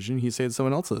disinformation agent, he'd say it's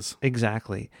someone else's.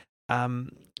 Exactly.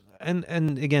 And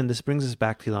again, this brings us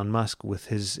back to Elon Musk with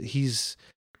he's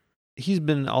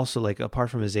been also, like, apart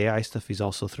from his AI stuff, he's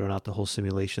also thrown out the whole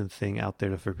simulation thing out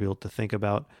there for people to think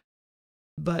about.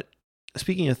 But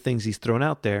speaking of things he's thrown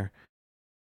out there,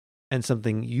 and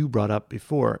something you brought up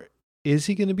before, is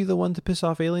he going to be the one to piss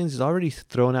off aliens? He's already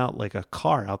thrown out like a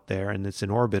car out there, and it's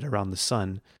in orbit around the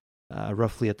sun,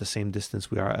 roughly at the same distance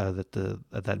we are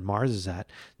that Mars is at.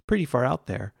 Pretty far out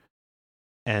there.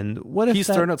 And what if he's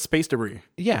thrown out space debris?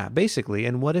 Yeah, basically.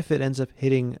 And what if it ends up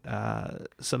hitting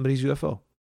somebody's UFO?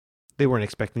 They weren't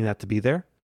expecting that to be there.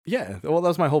 Yeah, well, that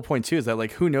was my whole point too, is that,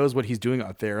 like, who knows what he's doing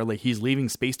out there? Like, he's leaving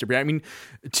space debris. I mean,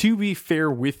 to be fair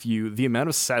with you, the amount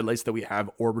of satellites that we have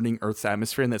orbiting Earth's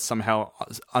atmosphere and that somehow,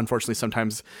 unfortunately,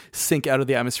 sometimes sink out of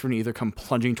the atmosphere and either come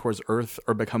plunging towards Earth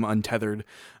or become untethered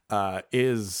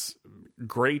is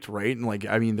great, right? And, like,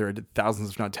 I mean, there are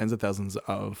thousands, if not tens of thousands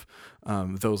of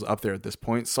those up there at this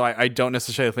point. So I don't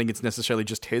necessarily think it's necessarily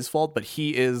just his fault, but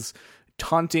he is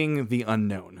taunting the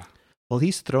unknown. Well,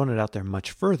 he's thrown it out there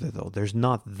much further, though. There's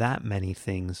not that many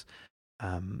things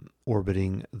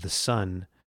orbiting the sun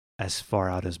as far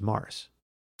out as Mars.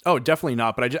 Oh, definitely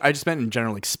not. But I just meant in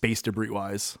general, like, space debris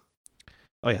wise.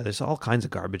 Oh, yeah, there's all kinds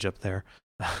of garbage up there.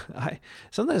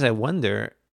 Sometimes I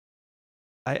wonder,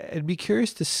 I'd be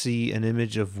curious to see an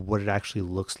image of what it actually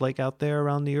looks like out there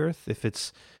around the Earth. If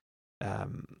it's, I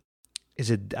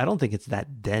don't think it's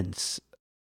that dense.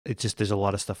 It's just there's a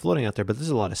lot of stuff floating out there, but there's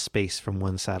a lot of space from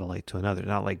one satellite to another,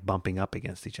 not like bumping up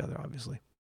against each other, obviously.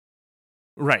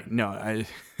 Right. No,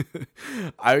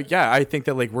 I think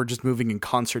that, like, we're just moving in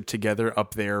concert together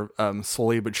up there,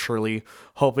 slowly but surely,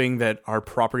 hoping that our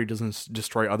property doesn't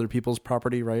destroy other people's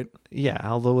property, right? Yeah,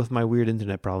 although with my weird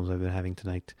internet problems I've been having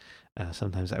tonight,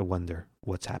 sometimes I wonder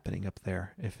what's happening up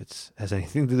there, if it has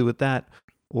anything to do with that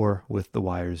or with the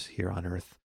wires here on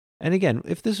Earth. And again,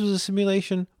 if this was a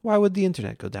simulation, why would the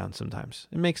internet go down sometimes?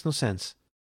 It makes no sense.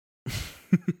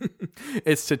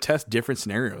 It's to test different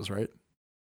scenarios, right?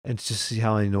 And to see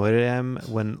how annoyed I am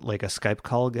when, like, a Skype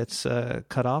call gets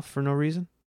cut off for no reason.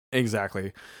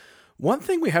 Exactly. One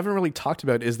thing we haven't really talked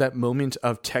about is that moment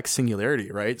of tech singularity,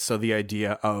 right? So the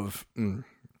idea of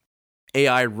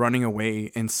AI running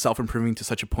away and self-improving to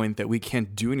such a point that we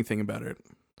can't do anything about it.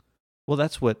 Well,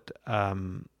 that's what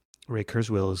Ray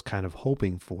Kurzweil is kind of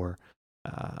hoping for,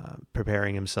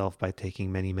 preparing himself by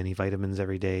taking many, many vitamins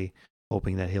every day,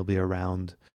 hoping that he'll be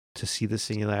around to see the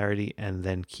singularity and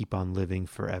then keep on living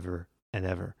forever and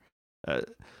ever.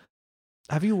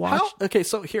 Have you watched?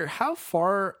 How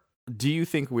far do you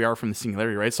think we are from the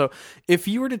singularity, right? So if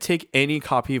you were to take any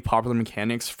copy of Popular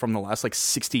Mechanics from the last, like,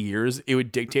 60 years, it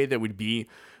would dictate that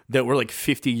we're like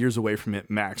 50 years away from it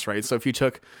max, right? So if you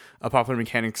took a Popular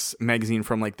Mechanics magazine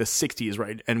from, like, the 60s,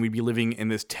 right, and we'd be living in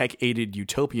this tech-aided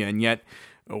utopia, and yet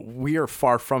we are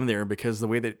far from there because the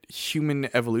way that human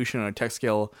evolution on a tech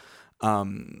scale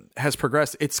has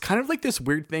progressed, it's kind of like this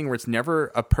weird thing where it's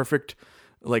never a perfect,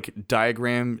 like,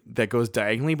 diagram that goes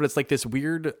diagonally, but it's like this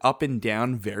weird up and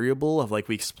down variable of, like,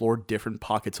 we explore different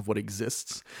pockets of what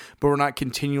exists, but we're not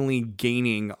continually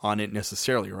gaining on it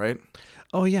necessarily, right?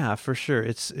 Oh yeah, for sure.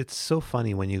 It's so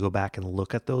funny when you go back and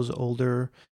look at those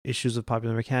older issues of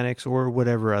Popular Mechanics or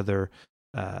whatever other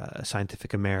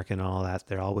Scientific American and all that.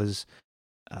 They're always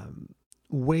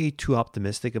way too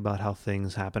optimistic about how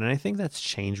things happen. And I think that's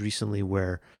changed recently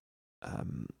where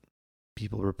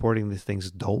people reporting these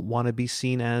things don't want to be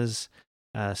seen as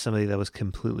somebody that was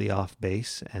completely off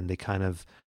base, and they kind of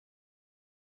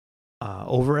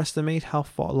overestimate how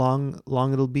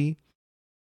long it'll be.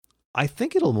 I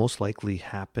think it'll most likely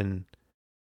happen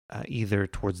either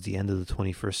towards the end of the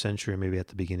 21st century or maybe at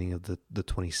the beginning of the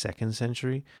 22nd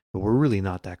century, but we're really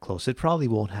not that close. It probably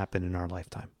won't happen in our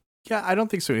lifetime. Yeah, I don't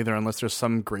think so either, unless there's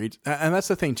some great... And that's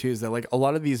the thing, too, is that, like, a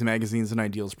lot of these magazines and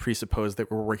ideals presuppose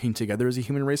that we're working together as a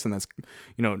human race, and that's,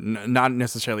 you know, not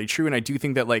necessarily true. And I do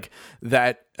think that, like,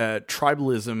 that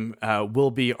tribalism will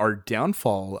be our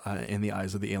downfall in the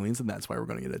eyes of the aliens, and that's why we're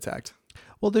going to get attacked.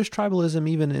 Well, there's tribalism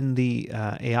even in the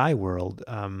AI world.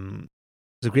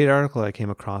 There's a great article I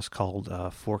came across called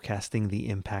Forecasting the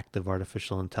Impact of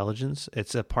Artificial Intelligence.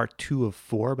 It's a part 2 of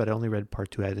 4, but I only read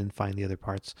part 2. I didn't find the other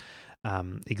parts.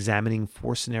 Examining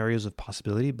 4 scenarios of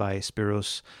possibility by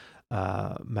Spiros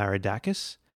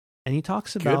Maridakis. And he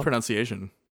talks about... Good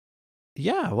pronunciation.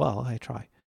 Yeah, well, I try.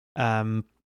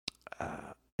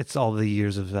 It's all the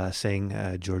years of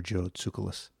saying Giorgio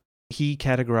Tsoukalos. He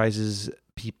categorizes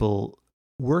people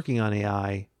working on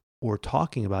AI or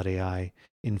talking about AI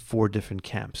in 4 different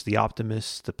camps: the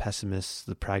optimists, the pessimists,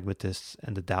 the pragmatists,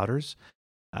 and the doubters.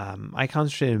 I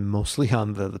concentrated mostly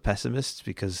on the pessimists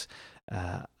because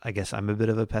I guess I'm a bit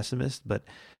of a pessimist, but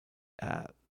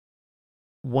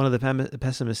one of the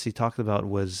pessimists he talked about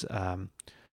was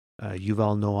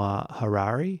Yuval Noah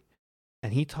Harari,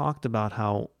 and he talked about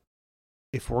how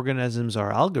if organisms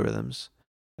are algorithms,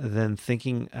 then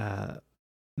thinking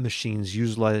machines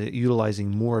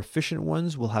utilizing more efficient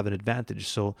ones will have an advantage.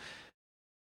 So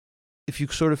if you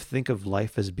sort of think of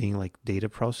life as being like data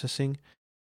processing,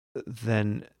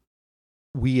 then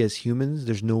we as humans,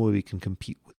 there's no way we can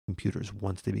compete with computers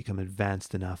once they become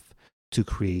advanced enough to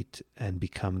create and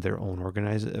become their own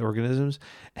organisms.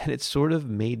 And it sort of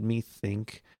made me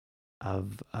think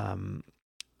of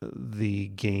the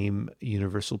game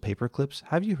Universal Paperclips.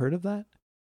 Have you heard of that?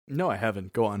 No, I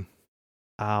haven't. Go on.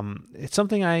 It's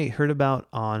something I heard about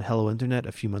on Hello Internet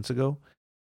a few months ago,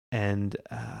 and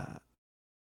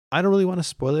I don't really want to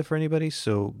spoil it for anybody,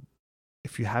 so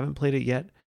if you haven't played it yet,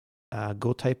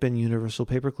 go type in Universal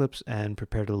Paperclips and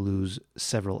prepare to lose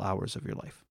several hours of your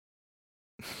life.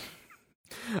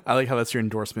 I like how that's your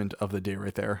endorsement of the day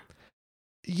right there.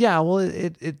 Yeah, well,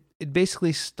 it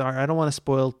basically starts, I don't want to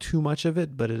spoil too much of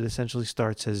it, but it essentially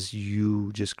starts as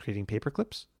you just creating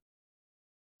paperclips.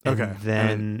 And Okay.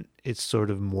 then it sort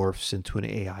of morphs into an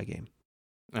AI game.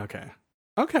 Okay.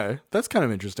 That's kind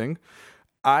of interesting.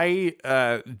 I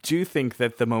do think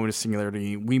that the moment of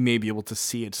singularity, we may be able to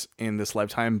see it in this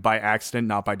lifetime by accident,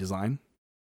 not by design.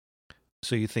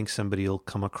 So you think somebody will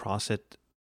come across it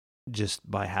just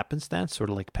by happenstance,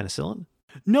 sort of like penicillin?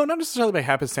 No, not necessarily by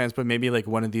happenstance, but maybe like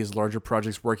one of these larger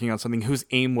projects working on something whose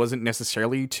aim wasn't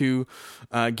necessarily to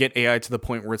get AI to the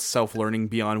point where it's self-learning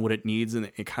beyond what it needs and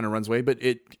it kind of runs away, but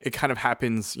it kind of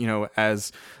happens,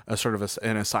 as a sort of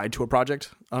an aside to a project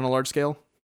on a large scale.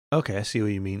 Okay, I see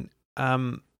what you mean.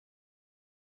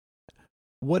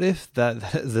 What if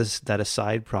that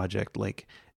aside project like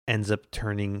ends up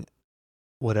turning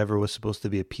whatever was supposed to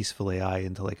be a peaceful AI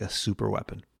into like a super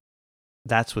weapon?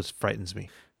 That's what frightens me.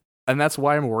 And that's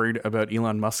why I'm worried about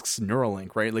Elon Musk's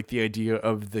Neuralink, right? Like the idea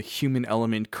of the human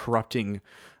element corrupting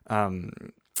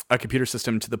a computer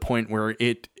system to the point where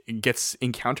it gets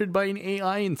encountered by an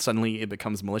AI and suddenly it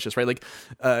becomes malicious, right?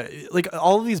 Like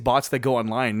all of these bots that go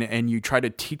online and you try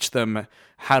to teach them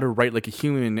how to write like a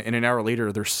human, and an hour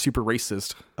later they're super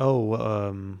racist. Oh,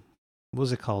 what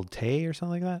was it called? Tay or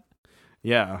something like that?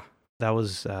 Yeah. That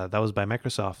was by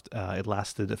Microsoft. It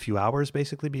lasted a few hours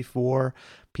basically before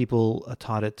people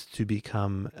taught it to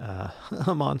become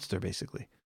a monster, basically.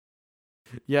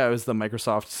 Yeah, it was the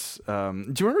Microsoft's. Do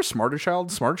you remember Smarter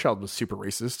Child? Smarter Child was super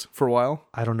racist for a while.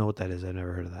 I don't know what that is. I've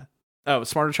never heard of that. Oh,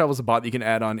 Smarter Child was a bot that you can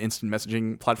add on instant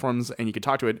messaging platforms, and you could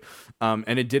talk to it.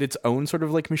 And it did its own sort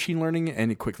of like machine learning,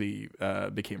 and it quickly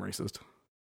became racist.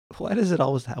 Why does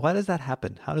that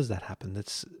happen? How does that happen?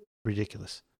 That's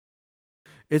ridiculous.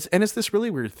 It's this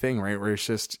really weird thing, right? Where it's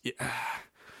just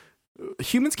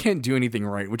humans can't do anything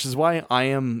right, which is why I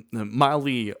am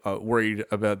mildly worried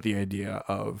about the idea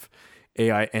of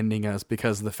AI ending us,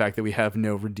 because of the fact that we have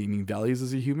no redeeming values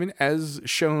as a human, as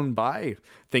shown by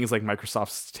things like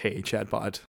Microsoft's Tay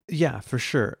chatbot. Yeah, for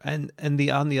sure. And on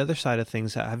the other side of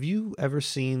things, have you ever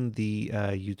seen the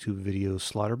YouTube video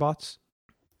Slaughterbots?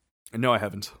 No, I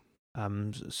haven't.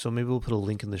 So maybe we'll put a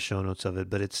link in the show notes of it,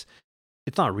 but it's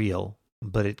not real,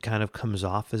 but it kind of comes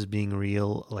off as being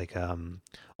real, like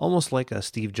almost like a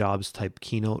Steve Jobs type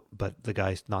keynote, but the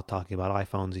guy's not talking about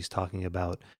iPhones, he's talking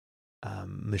about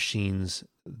machines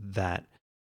that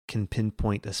can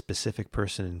pinpoint a specific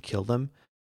person and kill them,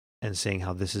 and saying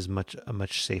how this is a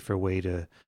much safer way to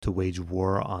wage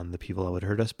war on the people that would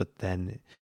hurt us. But then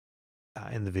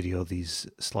in the video, these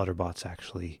slaughter bots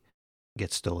actually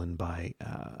get stolen by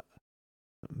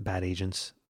bad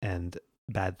agents, and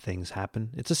bad things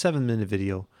happen. It's a 7-minute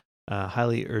video.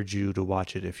 Highly urge you to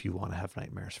watch it if you want to have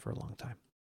nightmares for a long time.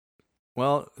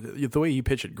 Well, the way you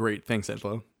pitch it, great. Thanks,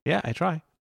 Angelo. Yeah, I try.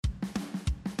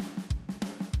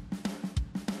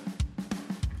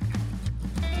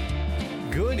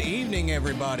 Good evening,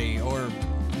 everybody, or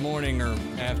morning or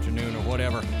afternoon or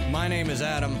whatever. My name is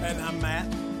Adam. And I'm Matt.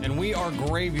 And we are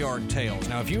Graveyard Tales.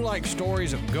 Now, if you like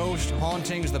stories of ghosts,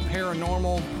 hauntings, the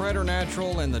paranormal,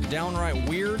 preternatural, and the downright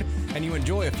weird, and you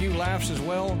enjoy a few laughs as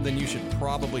well, then you should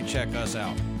probably check us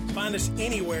out. Find us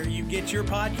anywhere you get your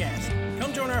podcast.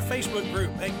 Come join our Facebook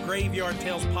group at Graveyard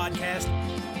Tales Podcast,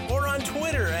 or on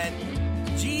Twitter at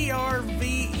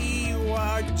GRVEYT.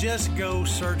 just go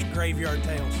search Graveyard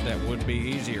Tales. That would be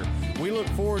easier. We look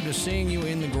forward to seeing you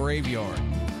in the graveyard.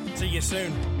 See you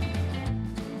soon.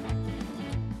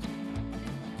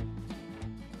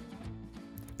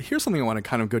 Here's something I want to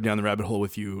kind of go down the rabbit hole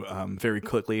with you very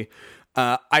quickly.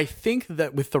 I think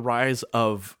that with the rise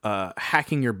of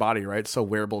hacking your body, right? So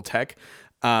wearable tech,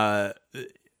 the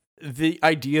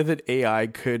idea that AI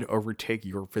could overtake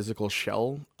your physical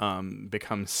shell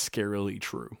becomes scarily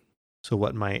true. So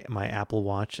what, my Apple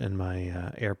Watch and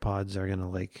my AirPods are gonna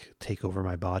like take over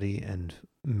my body and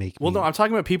make me... Well, no, I'm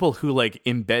talking about people who like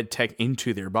embed tech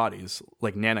into their bodies,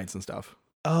 like nanites and stuff.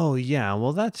 Oh yeah,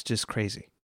 well that's just crazy.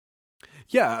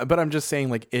 Yeah, but I'm just saying,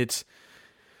 like, it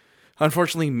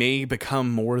unfortunately may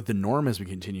become more the norm as we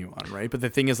continue on, right? But the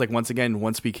thing is, like,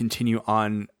 once we continue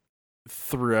on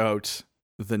throughout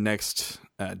the next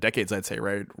decades, I'd say,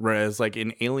 right? Whereas, like,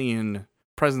 an alien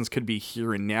presence could be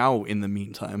here and now in the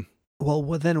meantime. Well,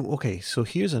 then, okay, so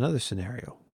here's another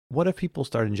scenario. What if people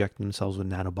start injecting themselves with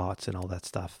nanobots and all that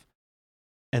stuff?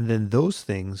 And then those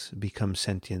things become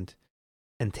sentient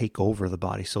and take over the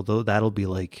body. So that'll be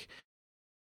like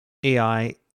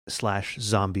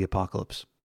AI/zombie apocalypse.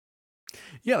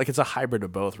 Yeah, like it's a hybrid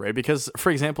of both, right? Because,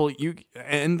 for example,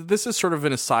 and this is sort of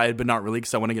an aside, but not really,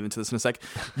 because I want to get into this in a sec.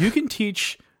 You can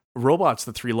teach robots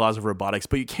the 3 laws of robotics,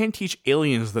 but you can't teach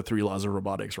aliens the 3 laws of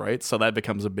robotics, right? So that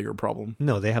becomes a bigger problem.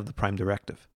 No, they have the Prime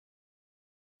Directive.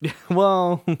 Yeah,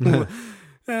 well, you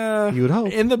would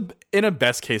hope. In a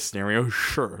best case scenario,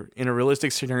 sure. In a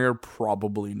realistic scenario,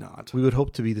 probably not. We would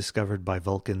hope to be discovered by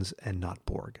Vulcans and not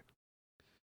Borg.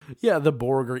 Yeah, the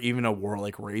Borg or even a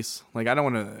warlike race. Like, I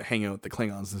don't want to hang out with the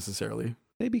Klingons necessarily.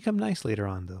 They become nice later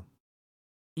on, though.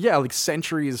 Yeah, like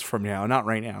centuries from now, not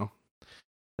right now.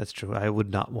 That's true. I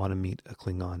would not want to meet a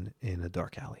Klingon in a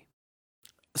dark alley.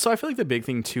 So I feel like the big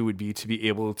thing, too, would be to be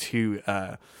able to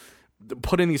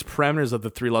put in these parameters of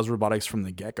the 3 laws of robotics from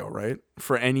the get-go, right?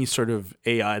 For any sort of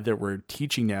AI that we're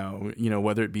teaching now, you know,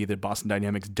 whether it be the Boston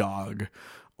Dynamics dog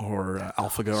or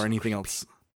AlphaGo or anything else.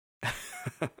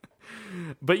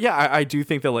 But yeah, I do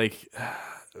think that, like,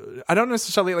 I don't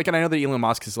necessarily like, and I know that Elon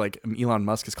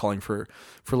Musk is calling for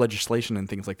legislation and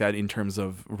things like that in terms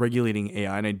of regulating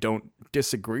AI, and I don't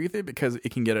disagree with it because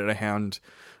it can get out of hand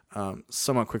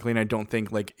somewhat quickly, and I don't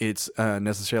think like it's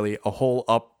necessarily a whole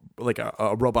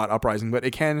a robot uprising, but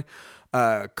it can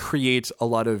create a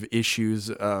lot of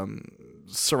issues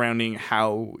surrounding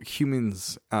how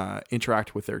humans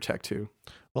interact with their tech too.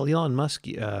 Well, Elon Musk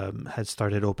had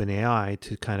started OpenAI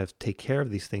to kind of take care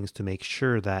of these things to make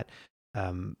sure that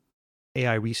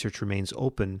AI research remains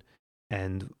open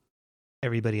and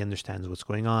everybody understands what's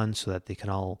going on so that they can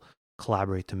all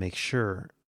collaborate to make sure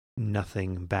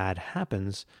nothing bad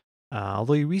happens.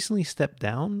 Although he recently stepped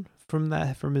down from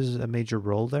his major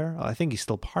role there. I think he's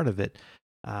still part of it,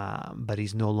 but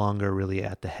he's no longer really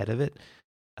at the head of it.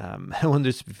 I wonder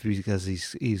if it's because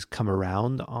he's come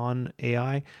around on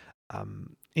AI.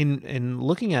 In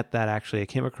looking at that, actually, I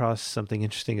came across something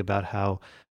interesting about how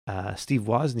Steve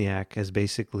Wozniak has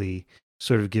basically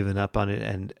sort of given up on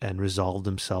it and resolved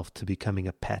himself to becoming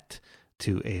a pet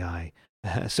to AI.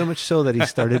 So much so that he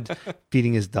started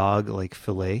feeding his dog like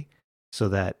filet, so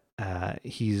that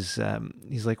he's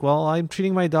like, well, I'm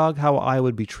treating my dog how I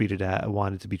would be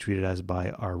wanted to be treated as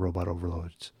by our robot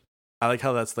overlords. I like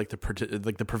how that's like the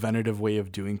preventative way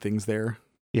of doing things there.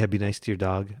 Yeah, be nice to your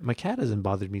dog. My cat hasn't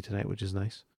bothered me tonight, which is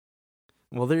nice.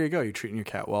 Well, there you go. You're treating your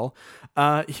cat well.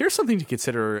 Here's something to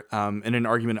consider in an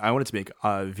argument I wanted to make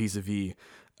vis-a-vis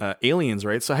aliens,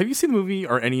 right? So have you seen the movie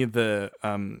or any of the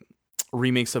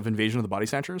remakes of Invasion of the Body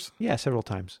Snatchers? Yeah, several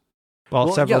times.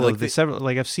 Well, several.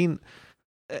 Like I've seen.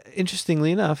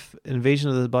 Interestingly enough, Invasion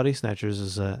of the Body Snatchers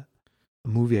is a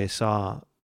movie I saw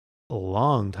a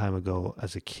long time ago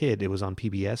as a kid. It was on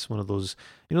PBS, one of those,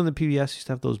 you know, the PBS used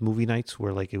to have those movie nights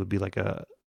where like it would be like an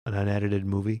unedited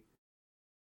movie.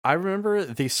 I remember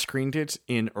they screened it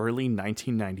in early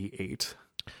 1998,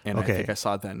 and I think I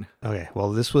saw it then. Okay,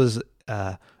 well, this was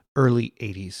early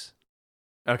 80s.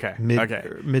 Okay,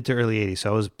 mid to early 80s,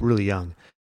 so I was really young.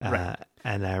 Right.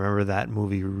 And I remember that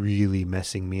movie really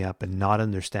messing me up and not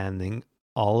understanding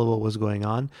all of what was going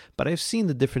on. But I've seen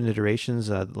the different iterations,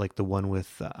 like the one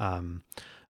with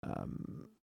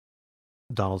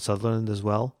Donald Sutherland as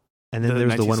well. And then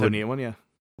there's the one with... yeah.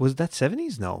 Was that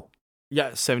 70s? No.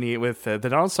 Yeah, 78 with... the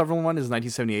Donald Sutherland one is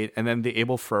 1978, and then the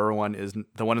Abel Ferrara one is...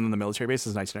 The one in the military base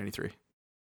is 1993.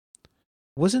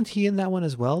 Wasn't he in that one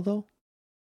as well, though?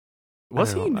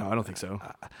 Was he? No, I don't think so.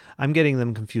 I'm getting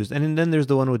them confused. And then there's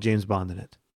the one with James Bond in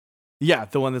it. Yeah,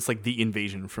 the one that's like The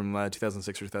Invasion from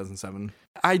 2006 or 2007.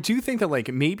 I do think that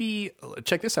like maybe,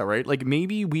 check this out, right? Like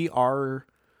maybe we are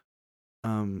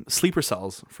sleeper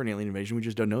cells for an alien invasion. We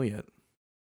just don't know yet.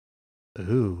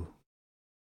 Ooh,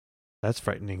 that's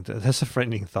frightening. That's a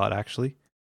frightening thought, actually.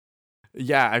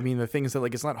 Yeah, I mean, the thing is that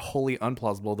like it's not wholly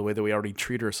unplausible the way that we already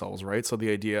treat ourselves, right? So the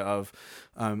idea of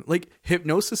like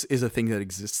hypnosis is a thing that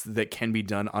exists that can be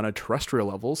done on a terrestrial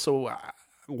level. So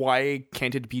why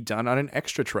can't it be done on an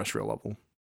extraterrestrial level?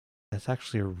 That's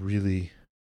actually a really,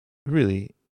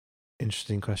 really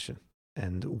interesting question,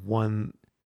 and one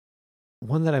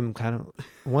that I'm kind of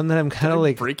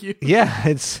like break you. Yeah,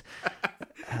 it's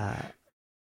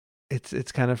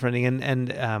kind of frightening,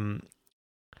 and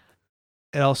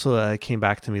it also came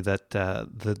back to me that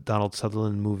the Donald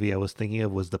Sutherland movie I was thinking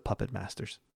of was The Puppet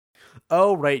Masters.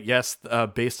 Oh, right. Yes.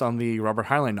 Based on the Robert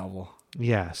Heinlein novel.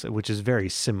 Yes, which is very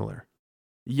similar.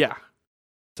 Yeah.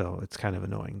 So it's kind of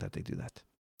annoying that they do that.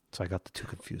 So I got the two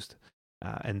confused.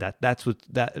 And that's what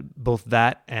both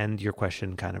that and your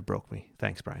question kind of broke me.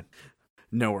 Thanks, Brian.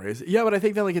 No worries. Yeah, but I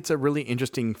think that like it's a really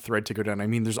interesting thread to go down. I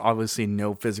mean, there's obviously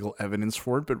no physical evidence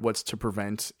for it, but what's to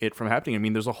prevent it from happening? I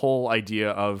mean, there's a whole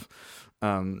idea of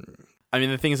I mean,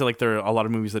 the thing is that like there are a lot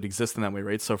of movies that exist in that way,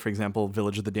 right? So, for example,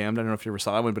 Village of the Damned. I don't know if you ever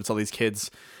saw that one, but it's all these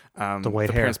kids. The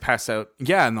white hair. Parents pass out.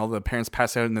 Yeah, and all the parents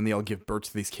pass out, and then they all give birth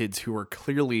to these kids who are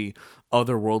clearly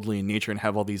otherworldly in nature and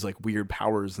have all these like weird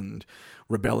powers and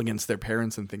rebel against their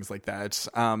parents and things like that.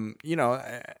 So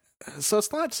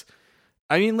it's not.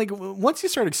 I mean, like once you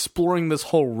start exploring this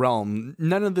whole realm,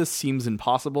 none of this seems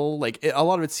impossible. Like a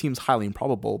lot of it seems highly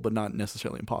improbable, but not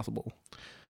necessarily impossible.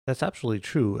 That's absolutely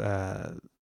true.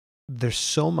 There's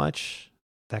so much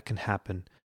that can happen,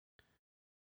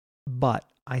 but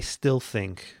I still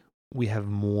think we have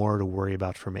more to worry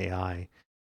about from AI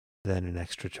than an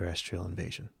extraterrestrial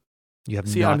invasion. You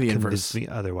have not convinced me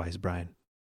otherwise, Brian.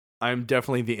 I'm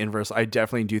definitely the inverse. I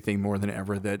definitely do think more than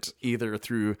ever that either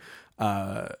through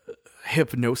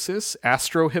hypnosis,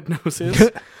 astro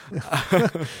hypnosis,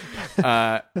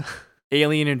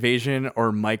 alien invasion,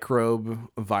 or microbe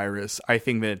virus, I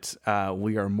think that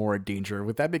we are more in danger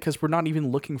with that because we're not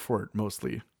even looking for it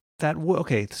mostly.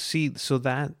 So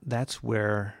that's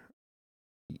where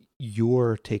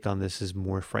your take on this is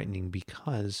more frightening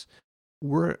because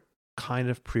we're kind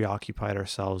of preoccupied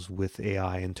ourselves with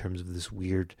AI in terms of this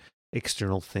weird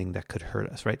external thing that could hurt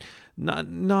us, right?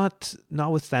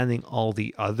 Notwithstanding all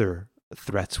the other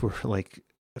threats we're like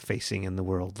facing in the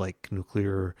world, like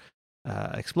nuclear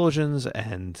explosions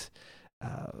and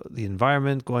the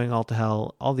environment going all to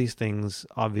hell. All these things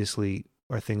obviously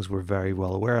are things we're very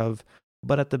well aware of,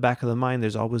 but at the back of the mind,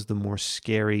 there's always the more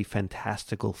scary,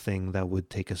 fantastical thing that would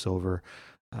take us over,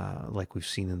 like we've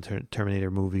seen in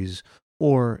Terminator movies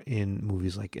or in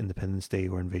movies like Independence Day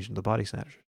or Invasion of the Body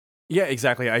Snatchers. Yeah,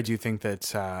 exactly. I do think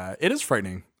that it is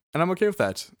frightening, and I'm okay with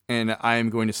that. And I'm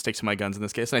going to stick to my guns in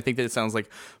this case. And I think that it sounds like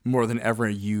more than ever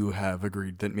you have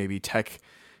agreed that maybe tech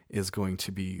is going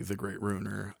to be the great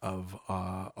ruiner of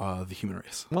the human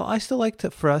race. Well, I still like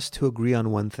for us to agree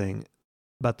on one thing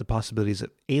about the possibilities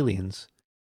of aliens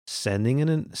sending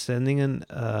in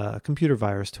a computer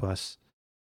virus to us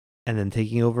and then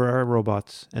taking over our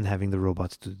robots and having the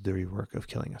robots do the dirty work of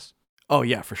killing us. Oh,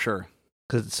 yeah, for sure.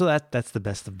 So that's the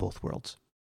best of both worlds.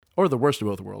 Or the worst of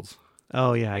both worlds.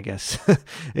 Oh, yeah, I guess.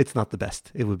 It's not the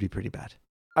best. It would be pretty bad.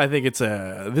 I think this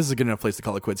is a good enough place to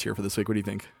call it quits here for this week. What do you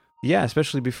think? Yeah,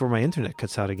 especially before my internet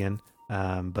cuts out again.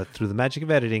 But through the magic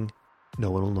of editing, no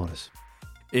one will notice.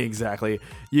 Exactly.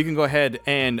 You can go ahead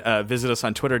and visit us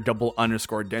on Twitter,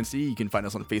 _density. You can find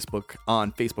us on Facebook,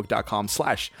 on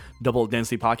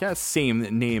facebook.com/doubledensity podcast.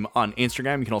 Same name on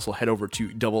Instagram. You can also head over to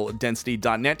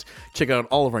doubledensity.net. Check out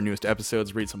all of our newest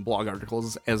episodes, read some blog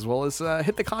articles, as well as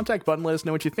hit the contact button. Let us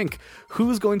know what you think.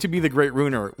 Who's going to be the great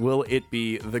ruiner? Will it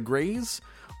be the Greys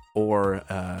or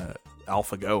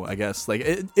AlphaGo, I guess? Like,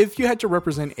 if you had to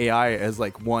represent AI as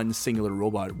like one singular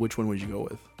robot, which one would you go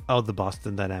with? Oh, the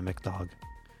Boston Dynamic dog.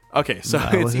 Okay, so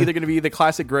it's either going to be the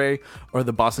classic Gray or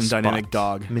the Boston Spot. Dynamic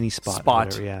dog. Mini Spot.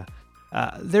 Whatever, yeah.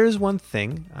 There's one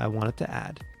thing I wanted to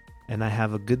add, and I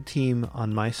have a good team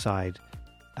on my side.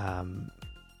 The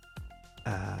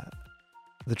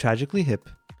Tragically Hip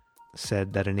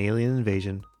said that an alien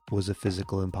invasion was a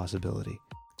physical impossibility.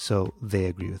 So they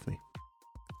agree with me.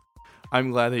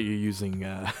 I'm glad that you're using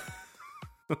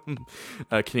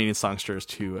Canadian songsters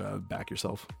to back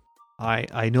yourself.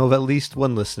 I know of at least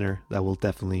one listener that will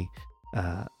definitely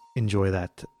enjoy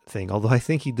that thing, although I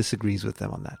think he disagrees with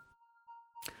them on that.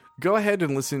 Go ahead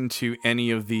and listen to any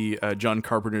of the John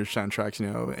Carpenter soundtracks,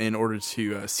 in order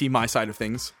to see my side of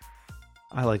things.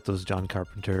 I like those John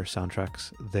Carpenter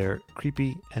soundtracks. They're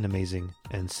creepy and amazing,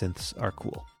 and synths are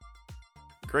cool.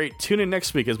 Great. Tune in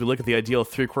next week as we look at the ideal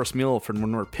 3-course meal for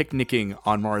when we're picnicking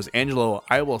on Mars. Angelo,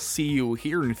 I will see you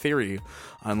here in theory,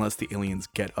 unless the aliens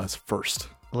get us first.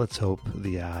 Let's hope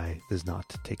the AI does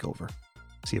not take over.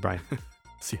 See you, Brian.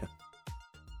 See ya.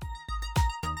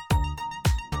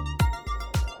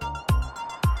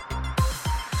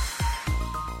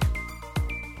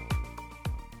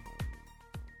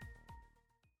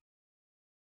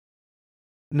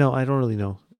 No, I don't really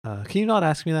know. Can you not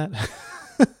ask me that?